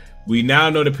 because we now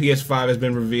know the PS5 has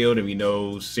been revealed and we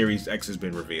know Series X has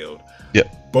been revealed.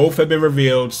 Yep. Both have been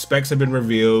revealed. Specs have been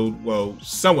revealed. Well,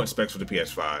 somewhat specs for the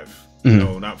PS5.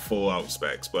 Mm-hmm. Not full out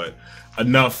specs, but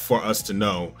enough for us to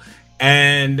know.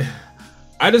 And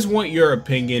I just want your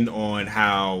opinion on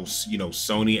how,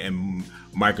 Sony and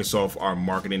Microsoft are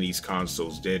marketing these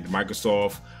consoles. Did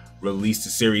Microsoft release the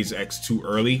Series X too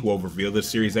early? Well, reveal the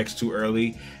Series X too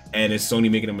early? And is Sony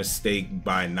making a mistake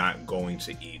by not going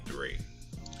to E3?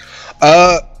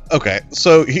 Okay,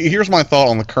 so here's my thought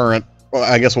on the current,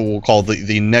 I guess what we'll call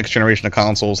the next generation of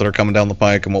consoles that are coming down the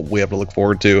pike and what we have to look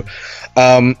forward to.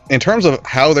 In terms of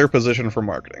how they're positioned for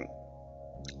marketing,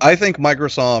 I think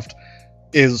Microsoft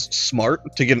is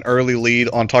smart to get an early lead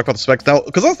on talk about the specs now,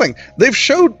 because that's the thing, they've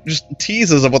showed just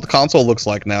teases of what the console looks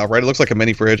like now, right? It looks like a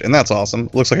mini fridge, and that's awesome.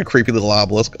 It looks like a creepy little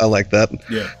obelisk. I like that.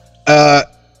 Yeah.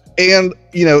 And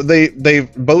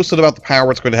they've boasted about the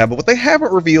power it's going to have, but what they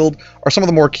haven't revealed are some of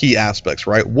the more key aspects,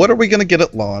 right? What are we going to get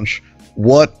at launch?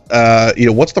 What's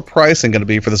the pricing going to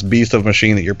be for this beast of a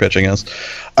machine that you're pitching us?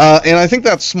 And I think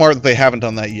that's smart that they haven't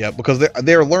done that yet, because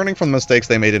they're learning from the mistakes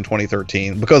they made in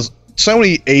 2013, because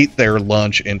Sony ate their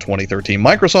lunch in 2013.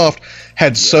 Microsoft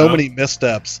had so many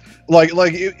missteps.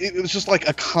 It was just like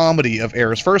a comedy of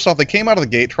errors. First off, they came out of the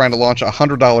gate trying to launch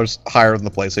 $100 higher than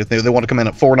the PlayStation. They want to come in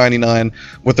at $499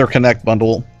 with their Connect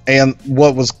bundle. And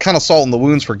what was kind of salt in the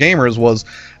wounds for gamers was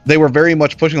they were very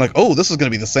much pushing like, oh, this is going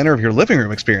to be the center of your living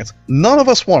room experience. None of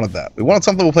us wanted that. We wanted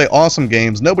something to play awesome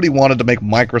games. Nobody wanted to make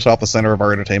Microsoft the center of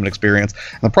our entertainment experience.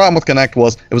 And the problem with Connect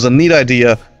was it was a neat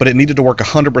idea, but it needed to work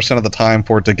 100% of the time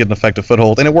for it to get an effective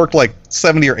foothold. And it worked like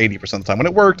 70 or 80% of the time. When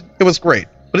it worked, it was great,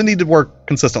 but it needed to work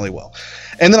consistently well.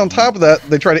 And then on top of that,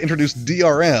 they try to introduce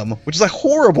DRM, which is a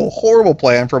horrible, horrible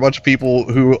plan for a bunch of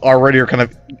people who already are kind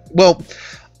of, well,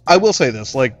 I will say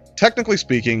this, like, technically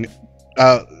speaking,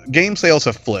 game sales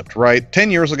have flipped, right?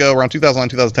 10 years ago, around 2009,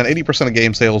 2010, 80% of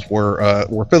game sales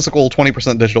were physical,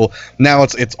 20% digital. Now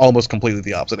it's almost completely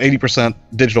the opposite. 80%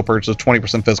 digital purchases,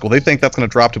 20% physical. They think that's going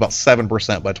to drop to about 7%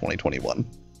 by 2021.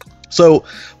 So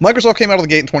Microsoft came out of the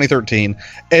gate in 2013,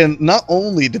 and not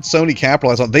only did Sony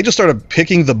capitalize on it, they just started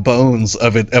picking the bones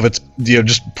of its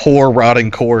just poor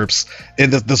rotting corpse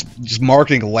in this just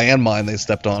marketing landmine they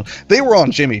stepped on. They were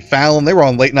on Jimmy Fallon, they were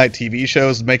on late night TV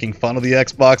shows making fun of the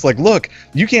Xbox. Like, look,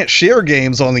 you can't share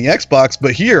games on the Xbox,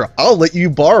 but here, I'll let you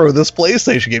borrow this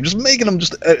PlayStation game. Just making them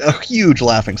just a huge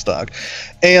laughingstock.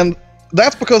 And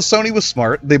that's because Sony was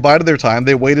smart. They bided their time.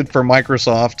 They waited for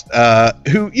Microsoft,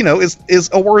 who, is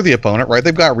a worthy opponent, right?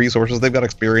 They've got resources. They've got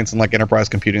experience in like enterprise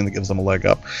computing that gives them a leg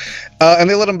up. And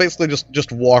they let them basically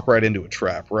just walk right into a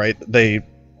trap, right? They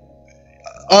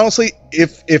honestly,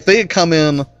 if they had come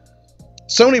in,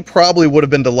 Sony probably would have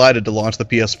been delighted to launch the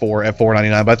PS4 at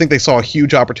 $499, but I think they saw a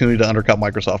huge opportunity to undercut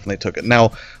Microsoft and they took it.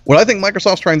 Now, what I think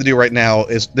Microsoft's trying to do right now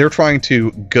is they're trying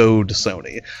to goad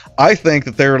Sony. I think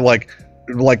that they're like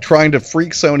trying to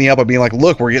freak Sony up by being like,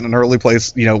 look, we're getting an early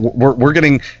place, we're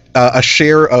getting a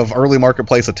share of early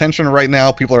marketplace attention right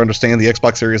now. People are understanding the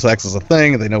Xbox Series X is a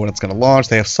thing. They know when it's going to launch.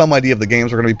 They have some idea of the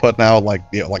games we're going to be putting out, like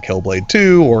Hellblade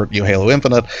 2 or Halo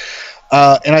Infinite.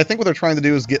 And I think what they're trying to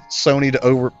do is get Sony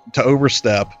to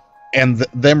overstep and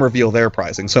them reveal their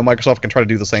pricing, so Microsoft can try to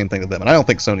do the same thing to them. And I don't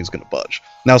think Sony's going to budge.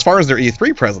 Now, as far as their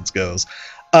E3 presence goes,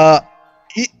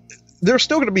 there's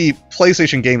still going to be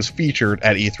PlayStation games featured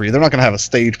at E3. They're not going to have a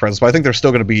stage presence, but I think there's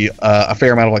still going to be a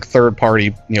fair amount of like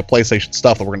third-party, PlayStation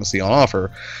stuff that we're going to see on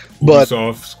offer. But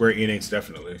Ubisoft, Square Enix,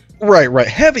 definitely. Right.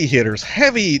 Heavy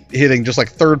hitting, just like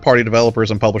third-party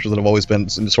developers and publishers that have always been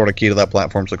sort of key to that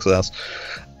platform success.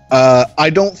 I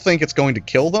don't think it's going to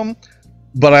kill them,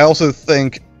 but I also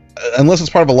think, unless it's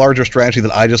part of a larger strategy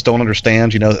that I just don't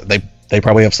understand, they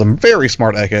probably have some very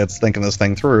smart eggheads thinking this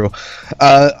thing through.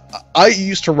 I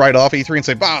used to write off E3 and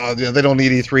say, they don't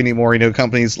need E3 anymore.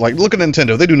 Companies like, look at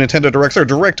Nintendo. They do Nintendo Directs. They're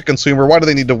direct to consumer. Why do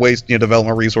they need to waste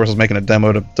development resources making a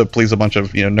demo to please a bunch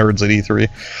of nerds at E3?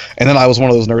 And then I was one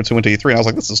of those nerds who went to E3 and I was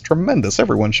like, this is tremendous.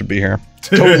 Everyone should be here.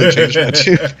 Totally changed that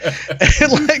too.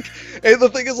 And the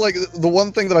thing is, like, the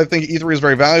one thing that I think E3 is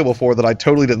very valuable for that I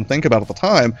totally didn't think about at the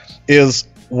time is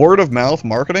word of mouth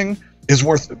marketing is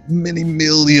worth many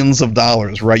millions of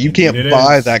dollars, right? You can't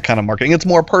buy that kind of marketing. It's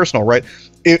more personal, right?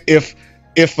 If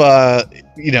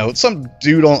some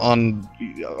dude on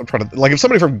I'm trying to, like, if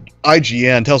somebody from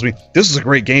IGN tells me this is a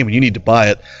great game and you need to buy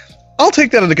it, I'll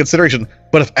take that into consideration.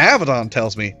 But if Avedon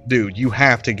tells me, dude, you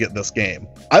have to get this game,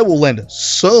 I will lend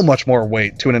so much more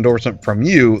weight to an endorsement from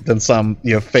you than some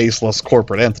faceless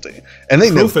corporate entity. And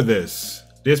they proof of this.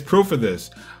 There's proof of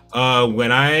this.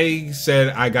 When I said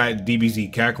I got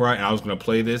DBZ Kakarot and I was going to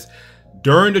play this,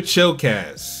 during the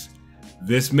Chillcast,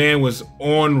 this man was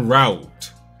en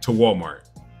route to Walmart.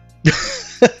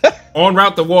 En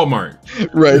route to Walmart.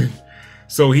 Right.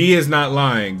 So he is not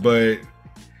lying. But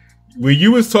when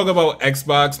you was talking about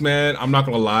Xbox, man, I'm not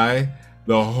going to lie.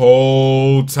 The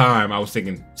whole time I was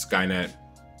thinking Skynet.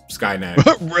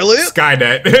 Really?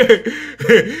 Skynet.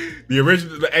 The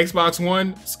original, the Xbox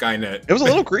One, Skynet. It was a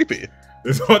little creepy.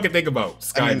 That's all I can think about,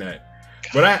 Skynet.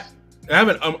 But I have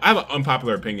an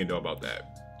unpopular opinion though about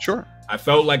that. Sure. I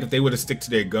felt like if they would have stick to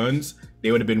their guns,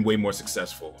 they would have been way more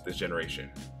successful this generation.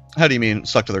 How do you mean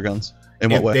stuck to their guns? In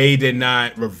what way? If they did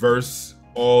not reverse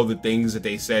all the things that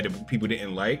they said that people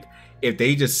didn't like, if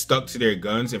they just stuck to their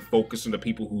guns and focused on the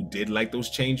people who did like those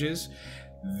changes,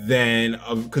 then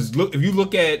because look, if you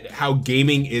look at how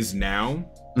gaming is now,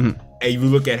 and you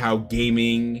look at how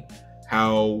gaming. They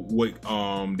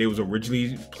was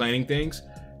originally planning things,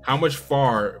 how much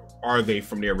far are they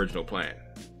from their original plan?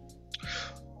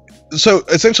 So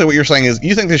essentially what you're saying is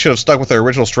you think they should have stuck with their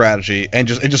original strategy and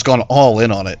just gone all in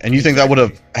on it, and you think that would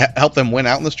have helped them win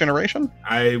out in this generation?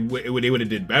 They would have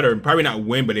did better, probably not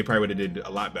win, but they probably would have did a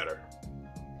lot better.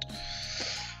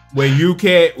 When you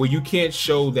can't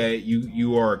show that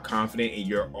you are confident in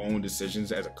your own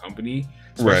decisions as a company,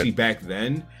 especially back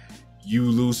then, you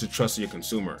lose the trust of your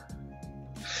consumer.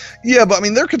 Yeah, but I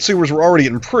mean, their consumers were already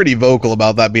getting pretty vocal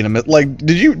about that being a myth. Like,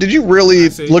 did you really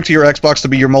look to your Xbox to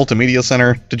be your multimedia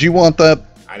center? Did you want that?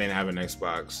 I didn't have an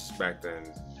Xbox back then.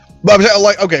 But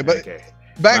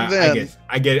back then,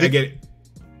 I get it.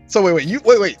 So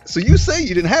wait. So you say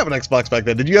you didn't have an Xbox back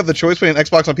then? Did you have the choice between an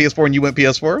Xbox and PS4, and you went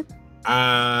PS4?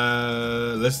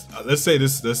 Let's say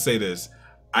this.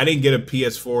 I didn't get a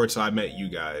PS4 until I met you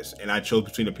guys, and I chose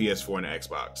between the PS4 and the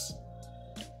Xbox.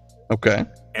 Okay.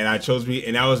 And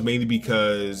and that was mainly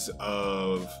because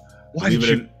of. Why did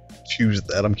you choose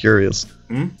that? I'm curious.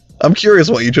 I'm curious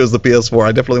why you chose the PS4.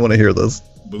 I definitely want to hear this.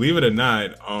 Believe it or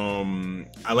not,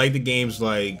 I like the games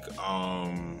like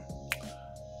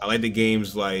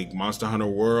Monster Hunter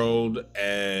World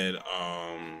and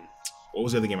what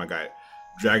was the other game I got?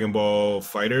 Dragon Ball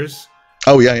Fighters.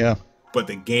 Oh yeah. But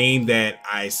the game that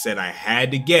I said I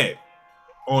had to get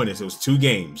on this, it was 2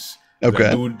 games.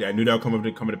 Okay. I knew that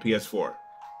would come to PS4.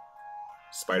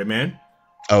 Spider-Man.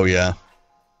 Oh yeah.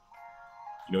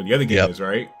 You know what the other game is,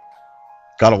 right?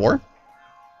 God of War.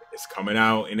 It's coming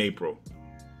out in April.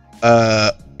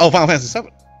 Final Fantasy VII.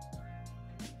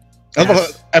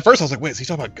 At first I was like, wait, is he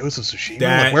talking about Ghost of Tsushima?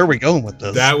 Like, where are we going with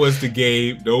this? That was the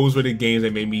game. Those were the games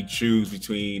that made me choose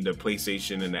between the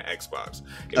PlayStation and the Xbox.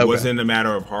 It wasn't a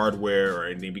matter of hardware or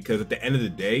anything, because at the end of the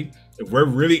day, if we're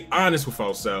really honest with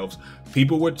ourselves,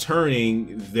 people were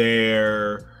turning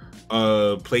their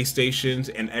PlayStations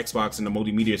and Xbox into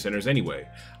multimedia centers anyway.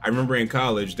 I remember in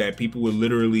college that people would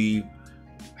literally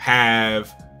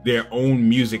have their own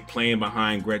music playing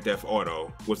behind Grand Theft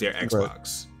Auto with their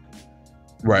Xbox.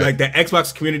 Right. Like the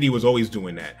Xbox community was always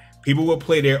doing that. People would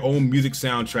play their own music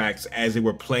soundtracks as they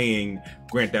were playing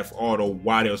Grand Theft Auto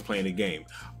while they was playing the game.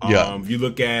 If you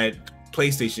look at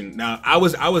PlayStation, now I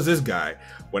was this guy.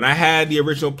 When I had the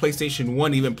original PlayStation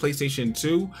 1, even PlayStation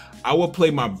 2, I would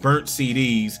play my burnt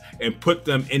CDs and put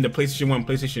them into PlayStation 1,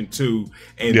 PlayStation 2,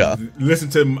 and listen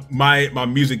to my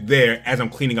music there as I'm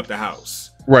cleaning up the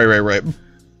house. Right.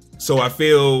 So I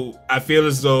feel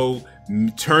as though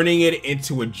turning it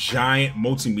into a giant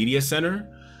multimedia center,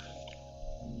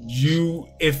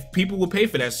 if people will pay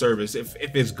for that service, if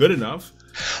it's good enough.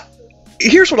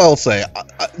 Here's what I'll say: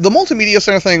 the multimedia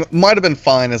center thing might have been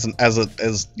fine as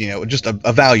you know, just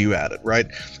a value added, right?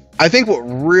 I think what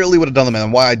really would have done them,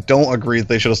 and why I don't agree that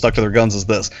they should have stuck to their guns, is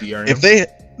this: DRM? if they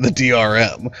the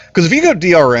DRM, because if you go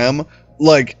DRM,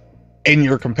 like, and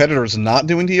your competitor's not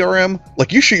doing DRM,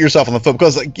 like, you shoot yourself in the foot,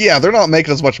 because, like, yeah, they're not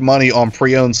making as much money on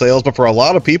pre-owned sales, but for a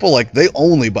lot of people, like, they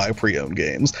only buy pre-owned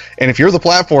games. And if you're the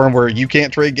platform where you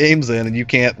can't trade games in and you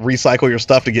can't recycle your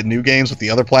stuff to get new games but the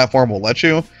other platform will let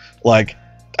you, like,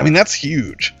 I mean, that's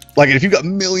huge. Like, if you've got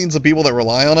millions of people that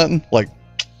rely on it, like,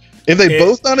 if they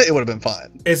both done it, it would have been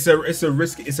fine. It's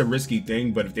a risky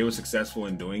thing, but if they were successful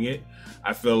in doing it,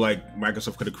 I feel like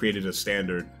Microsoft could have created a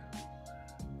standard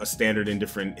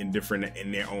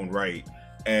in their own right,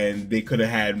 and they could have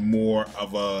had more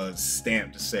of a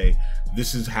stamp to say,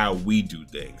 this is how we do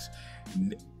things.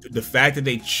 The fact that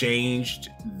they changed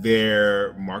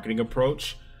their marketing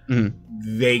approach,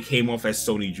 they came off as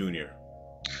Sony Junior.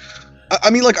 I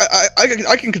mean, like,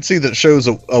 I can concede that it shows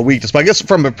a weakness, but I guess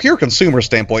from a pure consumer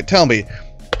standpoint, tell me,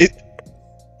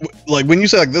 like, when you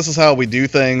say, like, this is how we do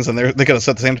things, and they could have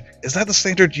set the same, is that the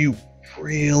standard you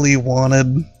really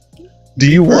wanted? Do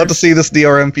you want to see this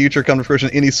DRM future come to fruition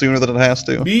any sooner than it has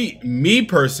to? Me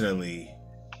personally,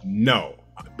 no.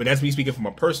 But that's me speaking from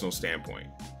a personal standpoint.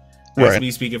 That's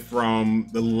me speaking from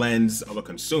the lens of a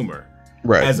consumer.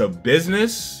 Right. As a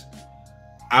business,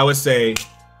 I would say,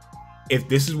 if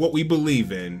this is what we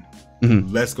believe in,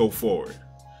 let's go forward.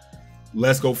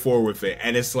 Let's go forward with it.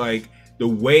 And it's like the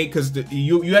way, because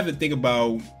you have to think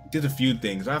about, there's a few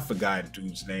things. I forgot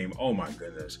dude's name. Oh my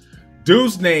goodness.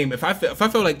 Dude's name, if I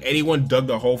felt like anyone dug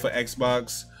the hole for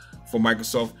Xbox, for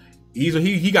Microsoft,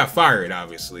 he got fired,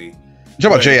 obviously. You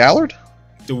talking about Jay Allard?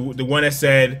 The one that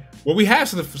said, well, we have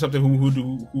something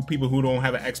who people who don't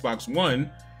have an Xbox One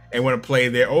and want to play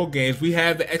their old games, we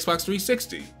have the Xbox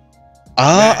 360.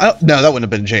 No, that wouldn't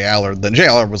have been Jay Allard. Then Jay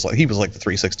Allard was like the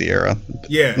 360 era.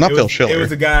 Yeah, not Phil Schiller. It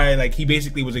was a guy, like, he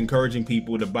basically was encouraging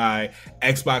people to buy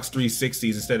Xbox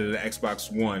 360s instead of the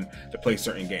Xbox One to play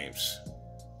certain games.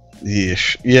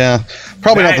 Yeesh. Yeah,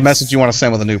 probably not the message you want to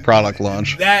send with a new product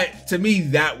launch. That, to me,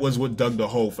 that was what dug the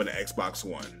hole for the Xbox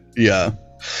One. Yeah.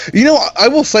 You know, I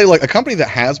will say, like, a company that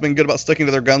has been good about sticking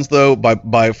to their guns, though,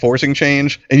 by forcing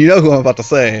change, and you know who I'm about to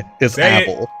say, is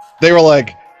Apple. They were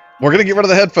like, we're going to get rid of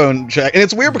the headphone jack. And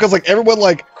it's weird because, like, everyone,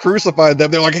 like, crucified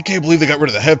them. They're like, I can't believe they got rid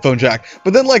of the headphone jack.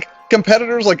 But then, like,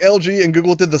 competitors like LG and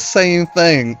Google did the same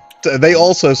thing. They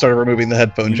also started removing the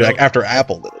headphone jack after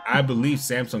Apple did it. I believe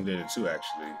Samsung did it too,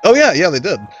 actually. Oh, yeah, they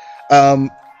did. And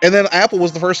then Apple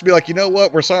was the first to be like, you know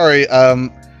what, we're sorry.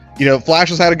 You know, Flash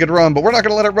has had a good run, but we're not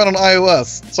going to let it run on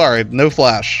iOS. Sorry, no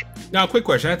Flash. Now, quick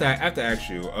question. I have to ask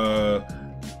you.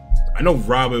 I know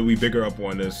Rob will be bigger up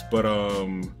on this, but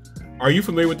are you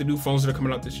familiar with the new phones that are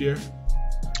coming out this year?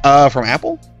 From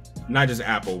Apple? Not just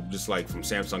Apple, just like from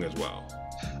Samsung as well.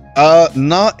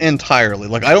 Not entirely.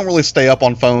 Like, I don't really stay up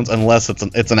on phones unless it's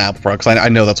an Apple product, because I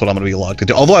know that's what I'm going to be logged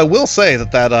into. Although I will say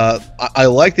that I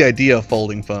like the idea of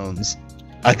folding phones.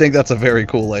 I think that's a very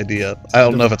cool idea. I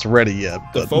don't know if it's ready yet.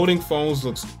 But. The folding phones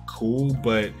looks cool,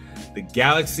 but the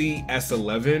Galaxy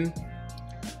S11,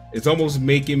 it's almost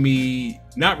making me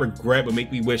not regret, but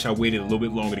make me wish I waited a little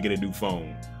bit longer to get a new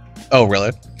phone. Oh,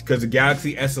 really? Because the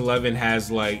Galaxy S11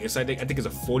 has, like, I think it's a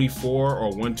 44 or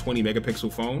 120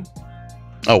 megapixel phone.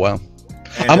 Oh, wow.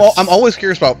 I'm always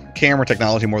curious about camera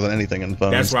technology more than anything in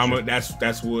phones. That's where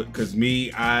that's what, because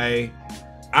me, I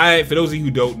for those of you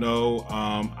who don't know,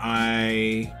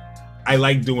 I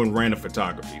like doing random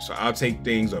photography. So I'll take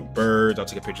things of birds, I'll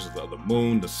take pictures of the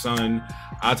moon, the sun.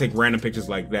 I'll take random pictures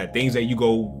like that. Things that you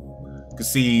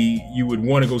would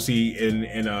want to go see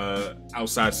in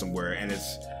outside somewhere, and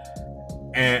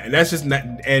that's just not,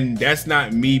 and that's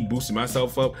not me boosting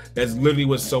myself up. That's literally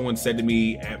what someone said to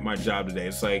me at my job today.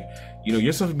 It's like, you know,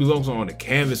 your stuff belongs on the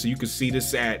canvas, so you can see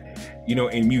this at, you know,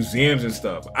 in museums and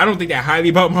stuff. I don't think that highly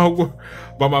about my work,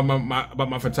 about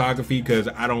my photography, because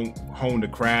I don't hone the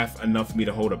craft enough for me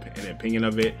to hold an opinion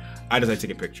of it. I just like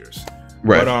taking pictures.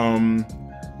 Right.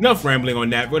 But enough rambling on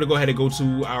that. We're gonna go ahead and go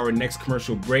to our next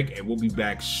commercial break, and we'll be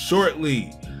back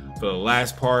shortly for the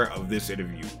last part of this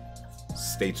interview.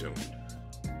 Stay tuned.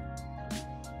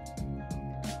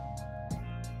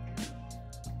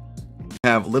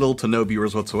 have little to no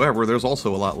viewers whatsoever, there's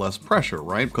also a lot less pressure,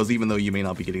 right? Because even though you may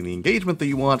not be getting the engagement that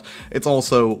you want, it's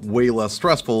also way less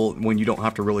stressful when you don't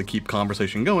have to really keep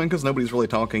conversation going because nobody's really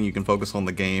talking, you can focus on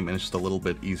the game, and it's just a little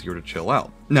bit easier to chill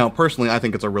out. Now, personally, I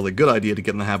think it's a really good idea to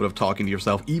get in the habit of talking to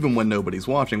yourself even when nobody's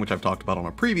watching, which I've talked about on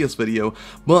a previous video,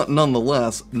 but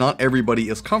nonetheless, not everybody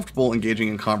is comfortable engaging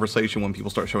in conversation when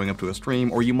people start showing up to a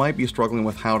stream, or you might be struggling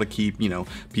with how to keep,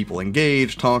 people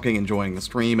engaged, talking, enjoying the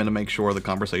stream, and to make sure the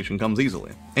conversation comes easily.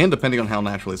 And depending on how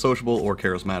naturally sociable or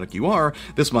charismatic you are,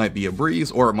 this might be a breeze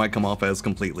or it might come off as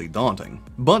completely daunting.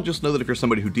 But just know that if you're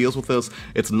somebody who deals with this,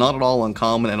 it's not at all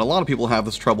uncommon, and a lot of people have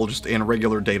this trouble just in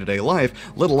regular day-to-day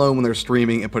life, let alone when they're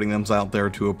streaming and putting them out there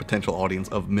to a potential audience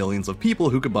of millions of people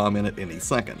who could bomb in at any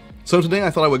second. So today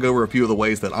I thought I would go over a few of the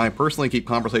ways that I personally keep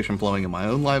conversation flowing in my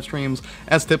own live streams,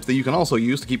 as tips that you can also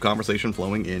use to keep conversation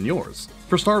flowing in yours.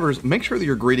 For starters, make sure that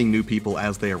you're greeting new people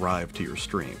as they arrive to your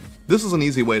stream. This is an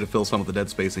easy way to fill some of the dead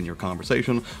space in your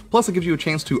conversation, plus it gives you a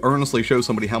chance to earnestly show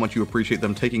somebody how much you appreciate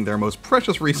them taking their most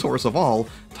precious resource of all,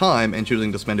 time, and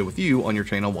choosing to spend it with you on your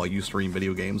channel while you stream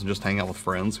video games and just hang out with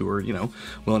friends who are,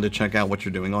 willing to check out what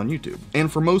you're doing on YouTube.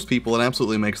 And for most people, it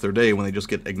absolutely makes their day when they just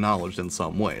get acknowledged in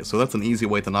some way, so that's an easy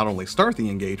way to not only start the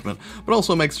engagement, but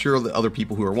also makes sure that other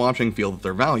people who are watching feel that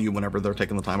they're valued whenever they're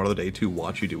taking the time out of the day to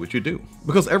watch you do what you do.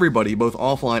 Because everybody, both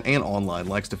offline and online,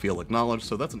 likes to feel acknowledged,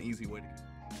 so that's an easy way to...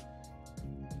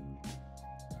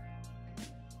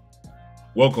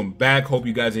 Welcome back. Hope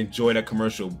you guys enjoyed that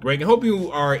commercial break, and hope you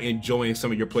are enjoying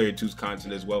some of your Player 2's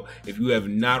content as well. If you have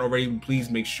not already, please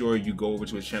make sure you go over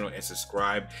to his channel and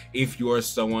subscribe. If you are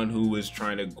someone who is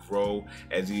trying to grow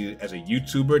as a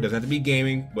YouTuber, doesn't have to be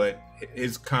gaming, but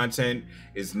his content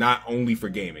is not only for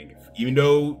gaming. Even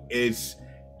though it's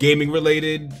gaming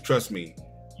related, trust me,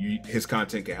 his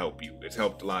content can help you. It's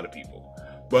helped a lot of people.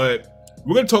 But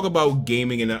we're going to talk about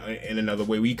gaming in another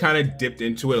way. We kind of dipped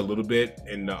into it a little bit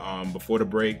in the, before the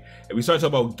break, and we started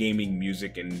talking about gaming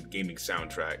music and gaming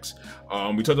soundtracks.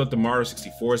 We talked about the Mario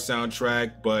 64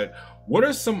 soundtrack, but what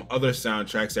are some other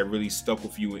soundtracks that really stuck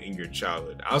with you in your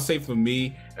childhood? I'll say for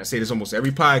me, I say this almost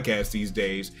every podcast these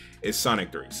days, is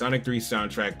Sonic 3. Sonic 3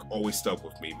 soundtrack always stuck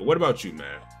with me. But what about you,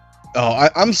 man? Oh,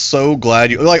 I'm so glad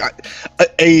you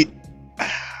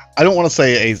I don't want to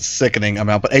say a sickening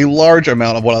amount, but a large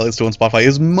amount of what I listen to on Spotify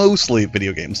is mostly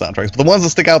video game soundtracks. But the ones that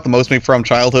stick out the most to me from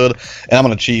childhood, and I'm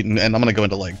going to cheat, and I'm going to go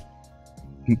into, like...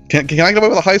 Can I get away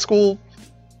with a high school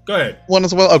Go ahead. one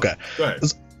as well? Okay. Go ahead.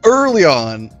 Early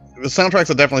on, the soundtracks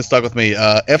that definitely stuck with me,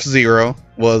 F-Zero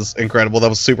was incredible. That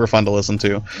was super fun to listen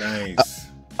to. Nice.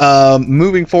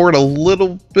 Moving forward a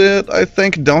little bit, I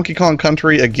think Donkey Kong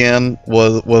Country again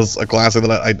was a classic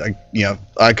that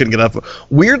I couldn't get enough of.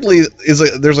 Weirdly,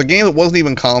 there's a game that wasn't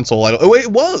even console.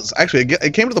 It was actually,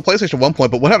 it came to the PlayStation at one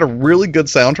point, but what had a really good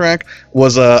soundtrack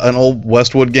was an old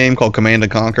Westwood game called Command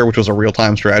and Conquer, which was a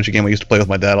real-time strategy game we used to play with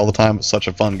my dad all the time. It was such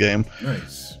a fun game.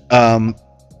 Nice.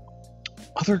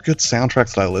 Other good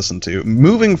soundtracks that I listen to.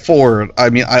 Moving forward, I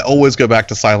mean, I always go back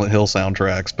to Silent Hill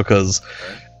soundtracks because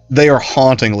they are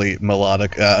hauntingly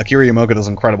melodic. Akira Yamaoka does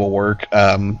incredible work,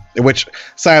 which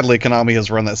sadly Konami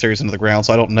has run that series into the ground,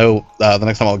 so I don't know the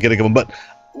next time I'll get it. But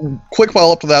quick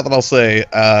follow-up to that I'll say,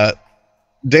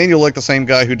 Daniel Lick, the same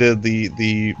guy who did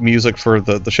the music for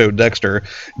the show Dexter,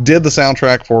 did the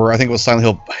soundtrack for, I think it was Silent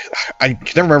Hill. I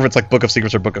can never remember if it's like Book of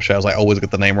Secrets or Book of Shadows. I always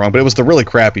get the name wrong, but it was the really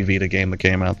crappy Vita game that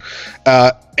came out.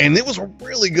 And it was a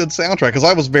really good soundtrack because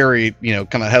I was very,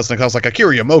 kind of hesitant. I was like,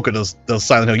 Akira Yamaoka does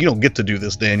Silent Hill. You don't get to do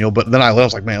this, Daniel. But then I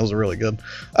was like, man, it was really good.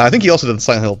 I think he also did the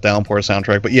Silent Hill Downpour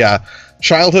soundtrack. But yeah,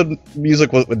 childhood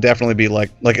music would definitely be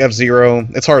like F-Zero.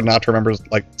 It's hard not to remember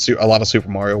like a lot of Super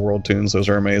Mario World tunes. Those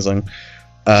are amazing.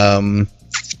 I'm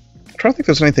trying to think if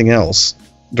there's anything else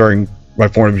during my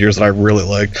formative years that I really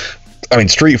liked. I mean,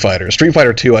 Street Fighter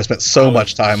 2, I spent so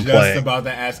much time playing. Just about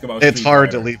to ask about it's Street hard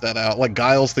Fighter. to leave that out. Like,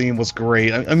 Guile's theme was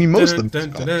great. I mean, most of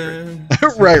them.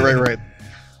 Right.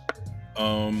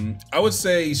 I would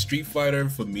say Street Fighter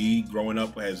for me growing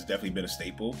up has definitely been a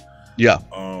staple. Yeah.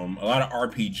 A lot of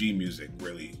RPG music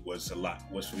really was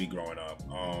for me growing up.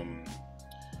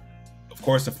 Of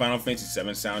course, the Final Fantasy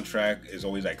VII soundtrack is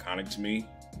always iconic to me.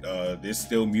 There's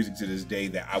still music to this day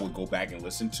that I would go back and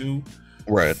listen to.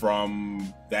 Right.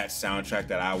 From that soundtrack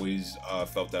that I always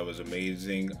felt that was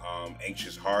amazing.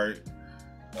 Anxious Heart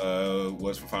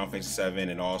was from Final Fantasy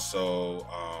VII, and also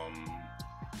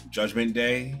Judgment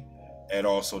Day, and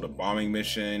also the Bombing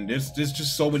Mission. There's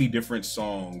just so many different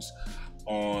songs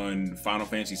on Final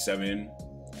Fantasy VII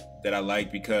that I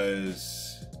like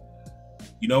because,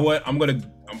 you know what?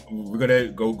 We're gonna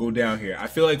go down here. I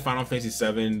feel like Final Fantasy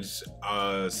VII's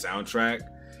soundtrack,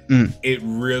 it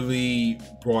really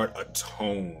brought a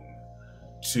tone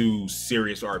to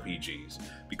serious RPGs,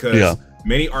 because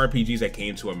many RPGs that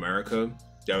came to America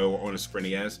that were on the Super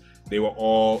NES, they were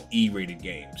all E-rated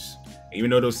games. And even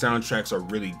though those soundtracks are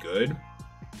really good,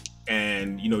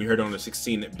 and you heard on the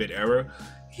 16-bit era,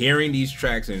 hearing these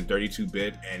tracks in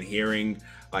 32-bit and hearing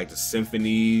like the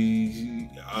symphony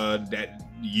that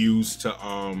used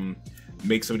to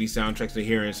make some of these soundtracks, and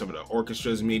hearing some of the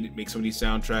orchestras make some of these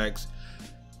soundtracks,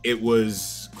 it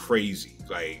was crazy.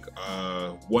 Like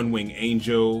One Wing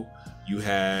Angel, you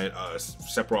had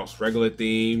Sephiroth's regular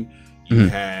theme, you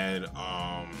had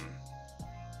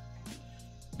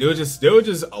there was just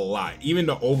a lot. Even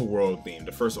the overworld theme,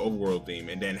 the first overworld theme,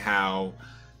 and then how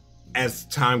as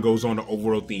time goes on the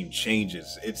overworld theme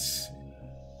changes.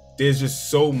 There's just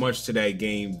so much to that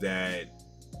game that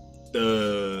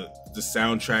the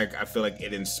soundtrack, I feel like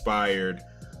it inspired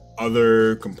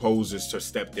other composers to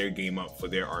step their game up for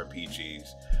their RPGs.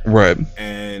 Right.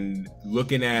 And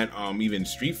looking at even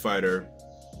Street Fighter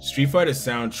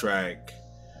soundtrack,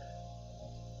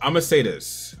 I'm gonna say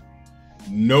this.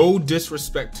 No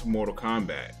disrespect to Mortal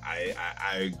Kombat.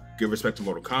 I give respect to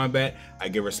Mortal Kombat. I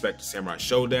give respect to Samurai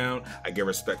Showdown. I give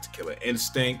respect to Killer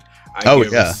Instinct. I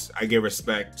give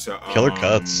respect to Killer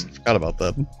Cuts. Forgot about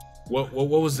that. What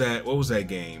was that? What was that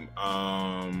game?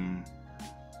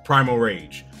 Primal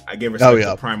Rage. I give respect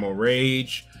to Primal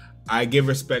Rage. I give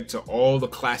respect to all the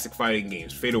classic fighting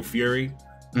games. Fatal Fury.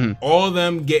 All of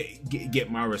them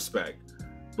get my respect.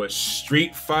 But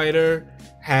Street Fighter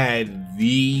had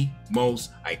the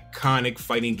most iconic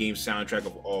fighting game soundtrack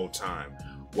of all time.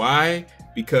 Why?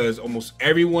 Because almost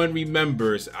everyone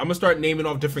remembers. I'm gonna start naming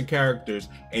off different characters,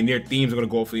 and their themes are gonna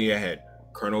go off in your head.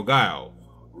 Colonel Guile,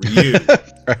 Ryu,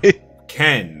 right?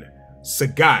 Ken,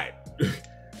 Sagat,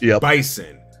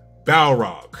 Bison,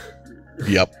 Balrog.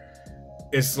 Yep.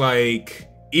 It's like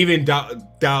even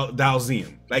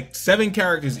Dalzium. Like 7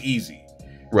 characters easy.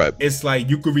 Right. It's like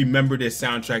you could remember their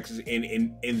soundtracks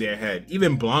in their head.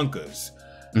 Even Blanca's.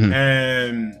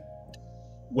 And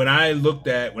when I looked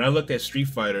at Street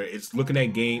Fighter, it's looking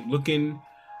at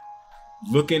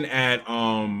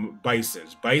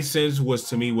Bison's. Bison's was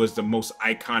the most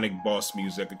iconic boss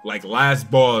music, like last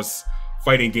boss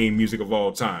fighting game music of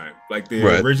all time. Like the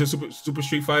original Super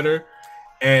Street Fighter.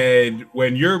 And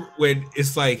when his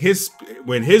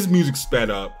music sped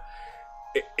up,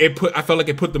 I felt like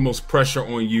it put the most pressure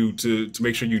on you to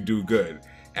make sure you do good.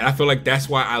 And I feel like that's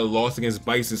why I lost against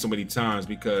Bison so many times,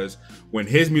 because when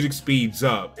his music speeds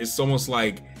up, it's almost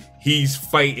like he's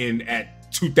fighting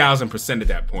at 2,000% at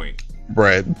that point.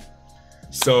 Right.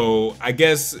 So I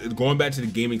guess going back to the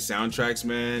gaming soundtracks,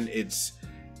 man, it's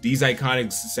these iconic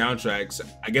soundtracks.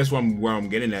 I guess where I'm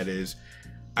getting at is,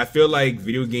 I feel like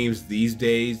video games these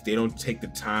days, they don't take the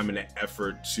time and the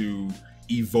effort to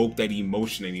evoke that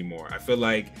emotion anymore. I feel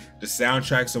like the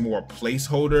soundtracks are more a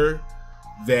placeholder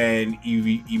than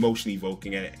emotion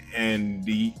evoking. And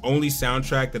the only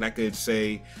soundtrack that I could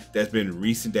say that's been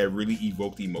recent that really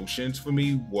evoked emotions for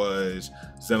me was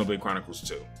Xenoblade Chronicles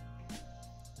 2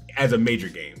 as a major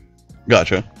game.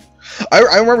 Gotcha.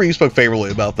 I remember you spoke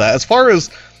favorably about that. As far as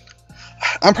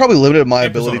I'm probably limited in my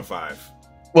ability. Persona 5.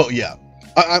 Well, yeah.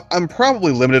 I'm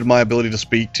probably limited in my ability to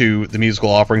speak to the musical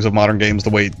offerings of modern games the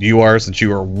way you are, since you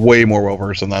are way more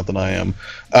well-versed in that than I am.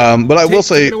 But I will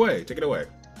say... Take it away.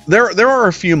 There are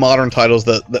a few modern titles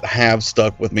that have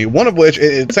stuck with me. One of which,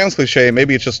 it sounds cliche,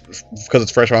 maybe it's just because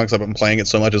it's fresh on because I've been playing it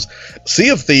so much, is Sea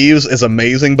of Thieves is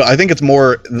amazing, but I think it's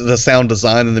more the sound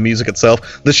design and the music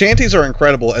itself. The shanties are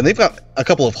incredible, and they've got a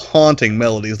couple of haunting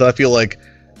melodies that I feel like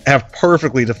have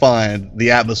perfectly defined the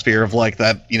atmosphere of like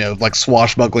that, like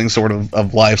swashbuckling sort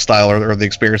of lifestyle or the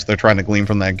experience they're trying to glean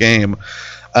from that game.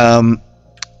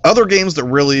 Other games that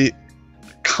really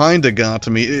kind of got to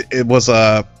me, it was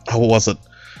what was it?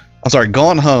 I'm sorry,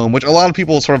 Gone Home, which a lot of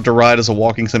people sort of deride as a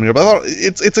walking simulator, but I thought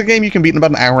it's a game you can beat in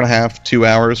about an hour and a half, 2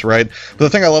 hours, right? But the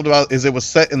thing I loved about it is it was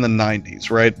set in the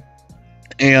 90s, right?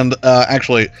 And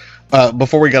actually,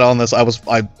 before we got on this, I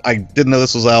didn't know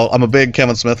this was out. I'm a big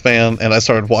Kevin Smith fan, and I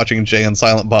started watching Jay and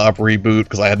Silent Bob reboot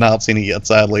because I had not seen it yet,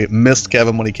 sadly. Missed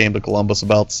Kevin when he came to Columbus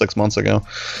about 6 months ago.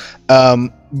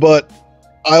 But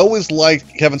I always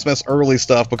liked Kevin Smith's early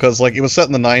stuff because like it was set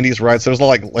in the 90s, right? So there's a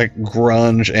lot like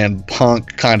grunge and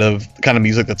punk kind of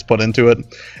music that's put into it.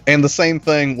 And the same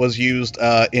thing was used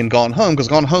in Gone Home, because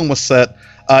Gone Home was set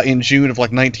in June of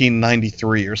like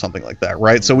 1993 or something like that,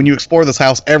 right? So when you explore this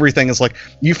house, everything is like,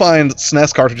 you find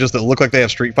SNES cartridges that look like they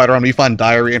have Street Fighter on them. You find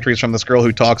diary entries from this girl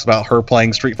who talks about her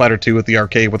playing Street Fighter 2 at the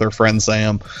arcade with her friend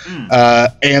Sam.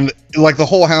 And like the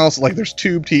whole house, like there's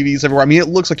tube TVs everywhere. I mean, it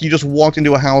looks like you just walked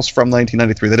into a house from 1993.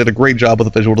 1993. They did a great job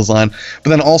with the visual design, but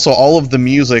then also all of the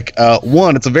music.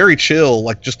 One, it's a very chill,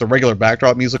 like just the regular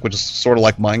backdrop music, which is sort of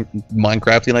like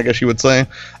Minecraftian, I guess you would say,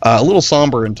 a little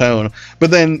somber in tone.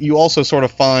 But then you also sort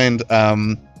of find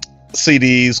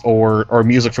CDs or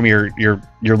music from your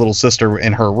little sister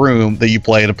in her room that you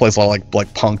play, and it plays a lot of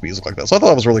like punk music like that. So I thought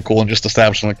that was really cool and just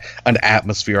establishing like an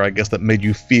atmosphere, I guess, that made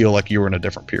you feel like you were in a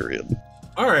different period.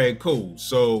 All right, cool.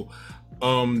 So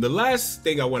the last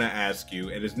thing I want to ask you,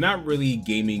 and it's not really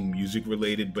gaming music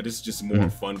related, but it's just more a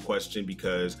fun question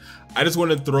because I just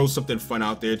want to throw something fun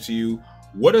out there to you.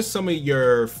 What are some of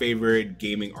your favorite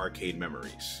gaming arcade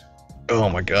memories? Oh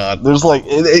my god, there's like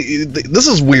this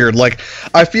is weird. Like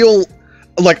I feel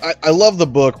like I love the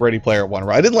book Ready Player One,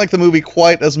 right? I didn't like the movie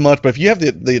quite as much, but if you have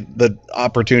the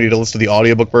opportunity to listen to the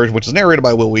audiobook version, which is narrated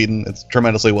by Will Wheaton, it's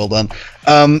tremendously well done.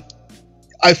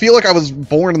 I feel like I was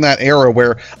born in that era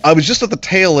where I was just at the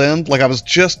tail end. Like I was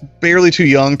just barely too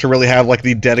young to really have like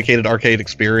the dedicated arcade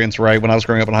experience, right? When I was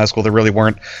growing up in high school, there really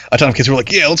weren't a ton of kids who were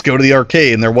like, yeah, let's go to the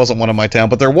arcade. And there wasn't one in my town,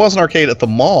 but there was an arcade at the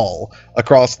mall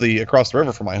across the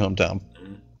river from my hometown.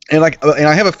 And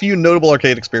I have a few notable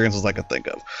arcade experiences I could think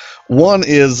of. One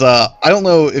is I don't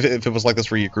know if it was like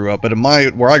this where you grew up, but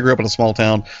where I grew up in a small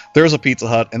town, there's a Pizza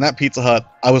Hut, and that Pizza Hut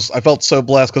I felt so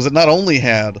blessed because it not only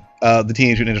had the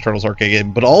Teenage Mutant Ninja Turtles arcade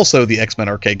game, but also the X-Men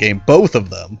arcade game, both of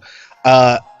them.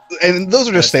 And those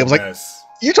are just staples. Like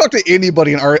you talk to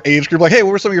anybody in our age group, like, hey,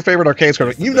 what were some of your favorite arcades?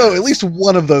 You know, at least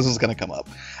one of those is going to come up.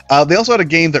 They also had a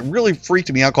game that really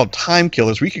freaked me out called Time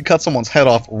Killers, where you could cut someone's head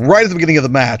off right at the beginning of the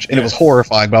match, and it was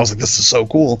horrifying, but I was like, this is so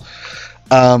cool.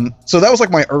 So that was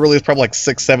like my earliest, probably like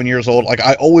 6-7 years old. Like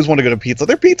I always wanted to go to Pizza.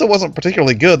 Their pizza wasn't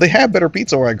particularly good. They had better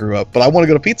pizza where I grew up, but I wanted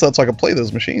to go to Pizza Hut so I could play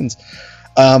those machines.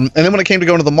 And then when it came to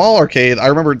going to the mall arcade, I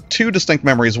remember two distinct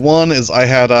memories. One is I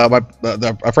had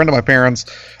a friend of my parents,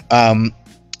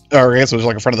 or I guess it was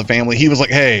like a friend of the family. He was like,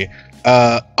 hey,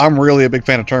 I'm really a big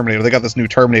fan of Terminator. They got this new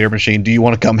Terminator machine. Do you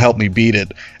want to come help me beat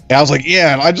it? And I was like,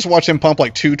 yeah. And I just watched him pump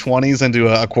like 220s into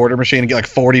a quarter machine and get like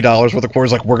 $40 worth of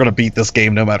quarters. Like, we're going to beat this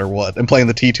game no matter what. And playing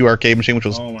the T2 arcade machine, which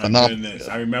was phenomenal. Goodness.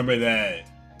 I remember that.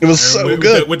 It was so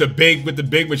good with the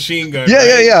big machine gun. Yeah, right?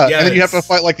 yeah. Yes. And then you have to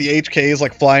fight like the HKs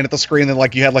like flying at the screen, and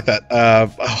like you had like that.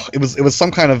 It was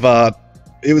some kind of.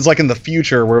 It was like in the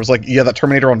future where it was like you had that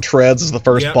Terminator on treads as the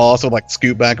first boss, would like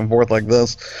scoot back and forth like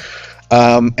this.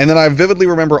 And then I vividly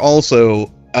remember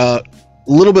also a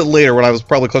little bit later when I was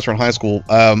probably closer in high school.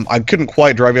 I couldn't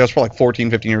quite drive yet. I was probably like 14,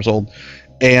 15 years old.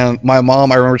 And my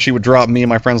mom, I remember she would drop me and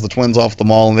my friends, the twins, off the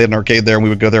mall, and they had an arcade there, and we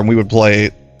would go there and we would play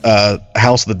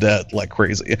House of the Dead like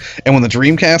crazy. And when the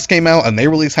Dreamcast came out and they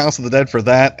released House of the Dead for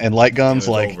that and light guns,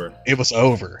 it was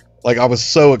over. Like I was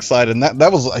so excited, and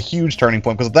that was a huge turning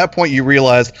point because at that point you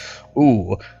realized,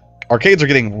 ooh, arcades are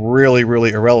getting really, really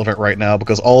irrelevant right now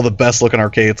because all the best looking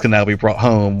arcades can now be brought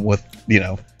home with, you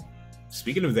know.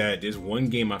 Speaking of that, there's one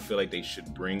game I feel like they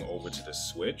should bring over to the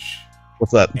Switch.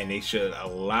 What's that? And they should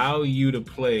allow you to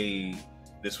play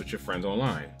this with your friends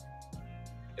online.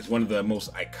 It's one of the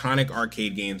most iconic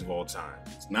arcade games of all time.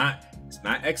 It's not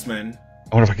X-Men.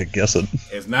 I wonder if I could guess it.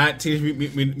 It's not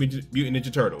Teenage Mutant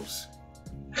Ninja Turtles.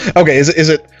 Okay, is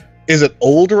it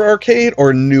older arcade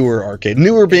or newer arcade?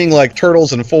 Newer being like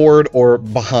Turtles and Ford, or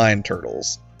behind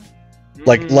Turtles,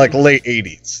 like late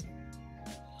 80s.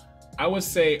 I would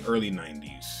say early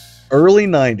 90s. Early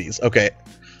 90s. Okay.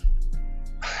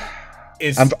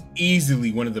 It's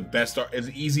easily one of the best. It's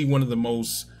easily one of the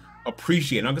most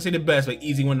appreciated. I'm not gonna say the best, but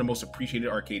easily one of the most appreciated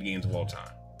arcade games of all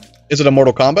time. Is it a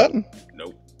Mortal Kombat?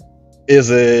 Nope.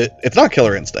 It's not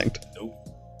Killer Instinct. Nope.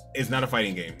 It's not a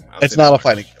fighting game. It's not a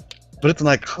fighting game, but it's an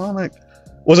iconic.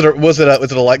 Was it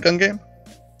a light gun game?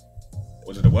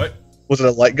 Was it a what? Was it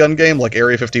a light gun game like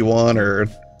Area 51 or?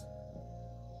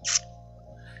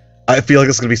 I feel like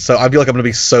it's gonna be so. I feel like I'm gonna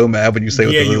be so mad when you say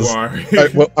what this is. Yeah,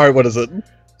 you are. All right, what is it?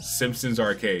 Simpsons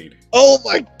Arcade. Oh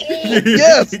my god,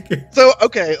 yes! So,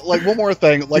 okay, like, one more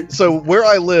thing. Like, so, where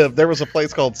I live, there was a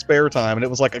place called Spare Time, and it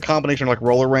was like a combination of, like,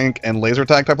 roller rink and laser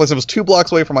tag type place. It was 2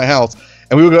 blocks away from my house,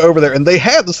 and we would go over there, and they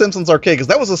had the Simpsons Arcade, because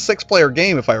that was a 6-player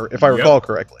game, if I recall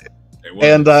correctly.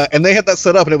 And they had that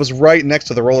set up, and it was right next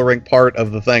to the roller rink part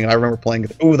of the thing, and I remember playing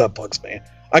it. Ooh, that bugs me.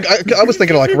 I was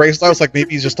thinking of, like, race. I was like, maybe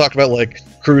he's just talking about, like,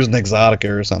 Cruising Exotica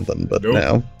or something, but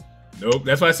no. Nope,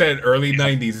 that's why I said early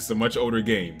 90s. It's a much older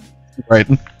game. Right.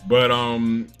 But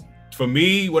for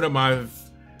me, one of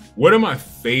my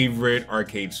favorite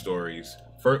arcade stories,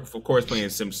 of course playing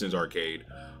Simpsons Arcade,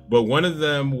 but one of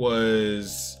them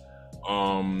was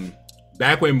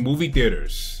back when movie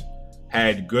theaters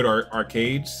had good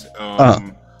arcades.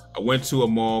 I went to a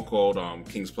mall called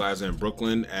Kings Plaza in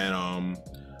Brooklyn, and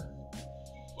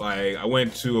Like, I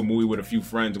went to a movie with a few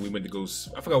friends, and we went to go.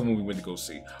 I forgot what movie we went to go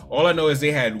see. All I know is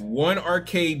they had one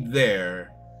arcade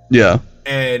there. Yeah.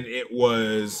 And it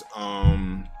was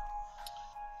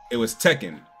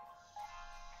Tekken.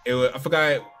 I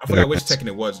forgot which Tekken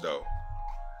it was though.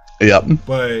 Yep.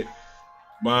 But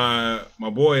my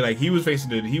boy, like, he was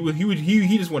facing it. He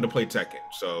just wanted to play Tekken.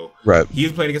 So right. He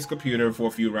was playing against the computer for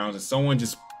a few rounds, and someone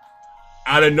just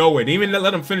out of nowhere, they even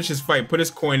let him finish his fight, put his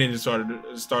coin in, and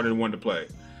started wanting to play.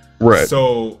 Right.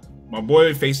 So my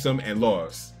boy faced him and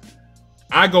lost.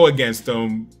 I go against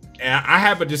him, and I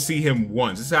happened to see him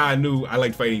once. This is how I knew I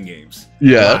liked fighting games.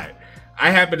 Yeah.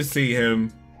 I happened to see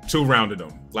him 2-rounded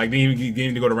him. Like, didn't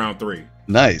even go to round 3.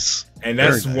 Nice. And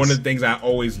that's one of the things I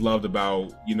always loved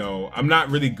about, I'm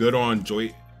not really good on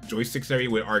joysticks area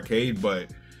with arcade, but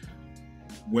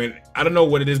when I don't know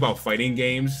what it is about fighting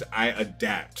games, I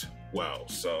adapt well.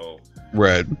 So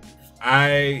right.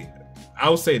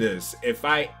 I'll say this: if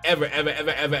I ever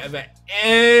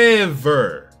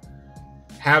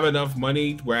have enough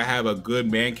money where I have a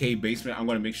good man cave basement, I'm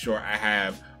going to make sure I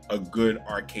have a good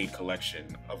arcade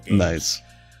collection of games. Nice.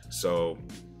 So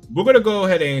we're going to go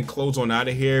ahead and close on out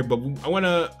of here, but I want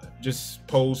to just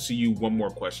pose to you one more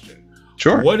question.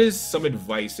 Sure. What is some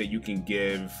advice that you can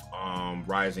give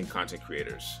rising content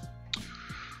creators?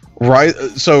 Right.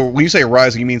 So when you say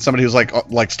rising, you mean somebody who's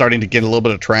like starting to get a little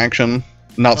bit of traction,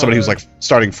 not somebody who's like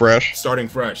starting fresh. Starting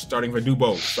to do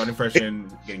both. Starting fresh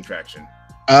and getting traction.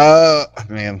 Man,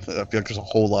 I feel like there's a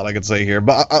whole lot I could say here,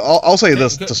 but I'll say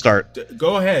this to start.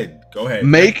 Go ahead.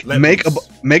 Make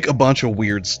a bunch of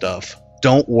weird stuff.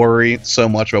 Don't worry so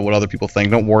much about what other people think.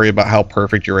 Don't worry about how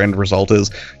perfect your end result is.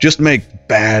 Just make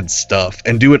bad stuff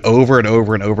and do it over and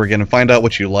over and over again and find out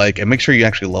what you like and make sure you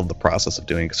actually love the process of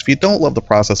doing it. Because if you don't love the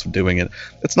process of doing it,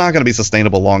 it's not going to be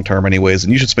sustainable long term anyways,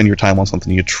 and you should spend your time on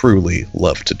something you truly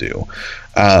love to do.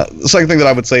 The second thing that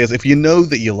I would say is if you know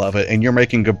that you love it and you're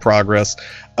making good progress,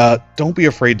 don't be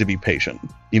afraid to be patient.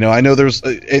 I know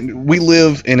we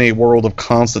live in a world of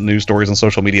constant news stories and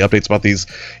social media updates about these,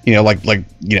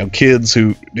 kids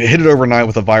who hit it overnight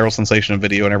with a viral sensation of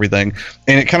video and everything,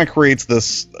 and it kind of creates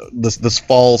this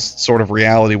false sort of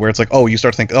reality where it's like, oh, you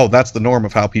start to think, oh, that's the norm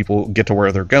of how people get to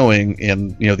where they're going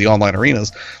in the online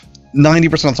arenas. 90%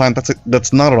 of the time,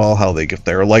 that's not at all how they get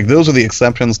there. Like, those are the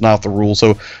exceptions, not the rule.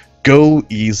 So go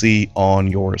easy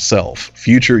on yourself.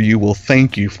 Future you will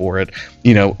thank you for it.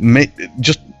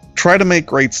 Just try to make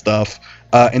great stuff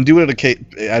and do it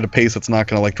at a pace that's not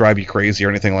going to like drive you crazy or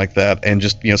anything like that. And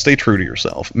just stay true to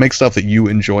yourself. Make stuff that you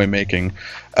enjoy making,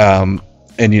 and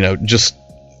just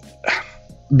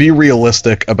be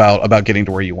realistic about getting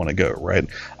to where you want to go. Right?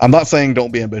 I'm not saying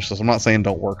don't be ambitious. I'm not saying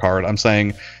don't work hard. I'm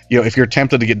saying if you're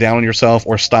tempted to get down on yourself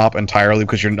or stop entirely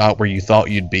because you're not where you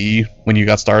thought you'd be when you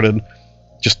got started,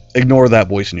 just ignore that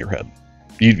voice in your head.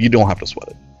 You don't have to sweat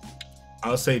it.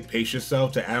 I'll say pace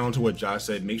yourself. To add on to what Josh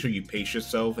said, make sure you pace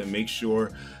yourself and make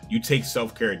sure you take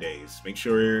self-care days. Make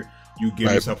sure you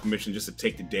give yourself permission just to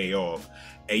take the day off.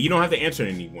 And you don't have to answer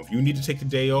anyone. If you need to take the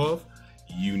day off,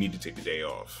 you need to take the day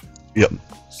off. Yep.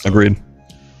 So, agreed.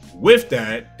 With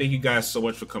that, thank you guys so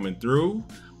much for coming through.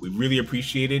 We really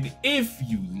appreciate it. If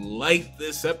you like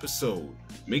this episode,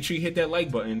 make sure you hit that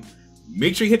like button.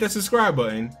 Make sure you hit that subscribe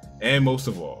button. And most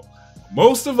of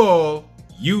all,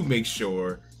 you make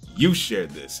sure you share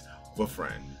this with a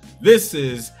friend. This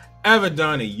is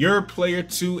Avedon and your player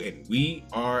 2, and we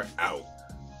are out.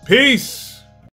 Peace.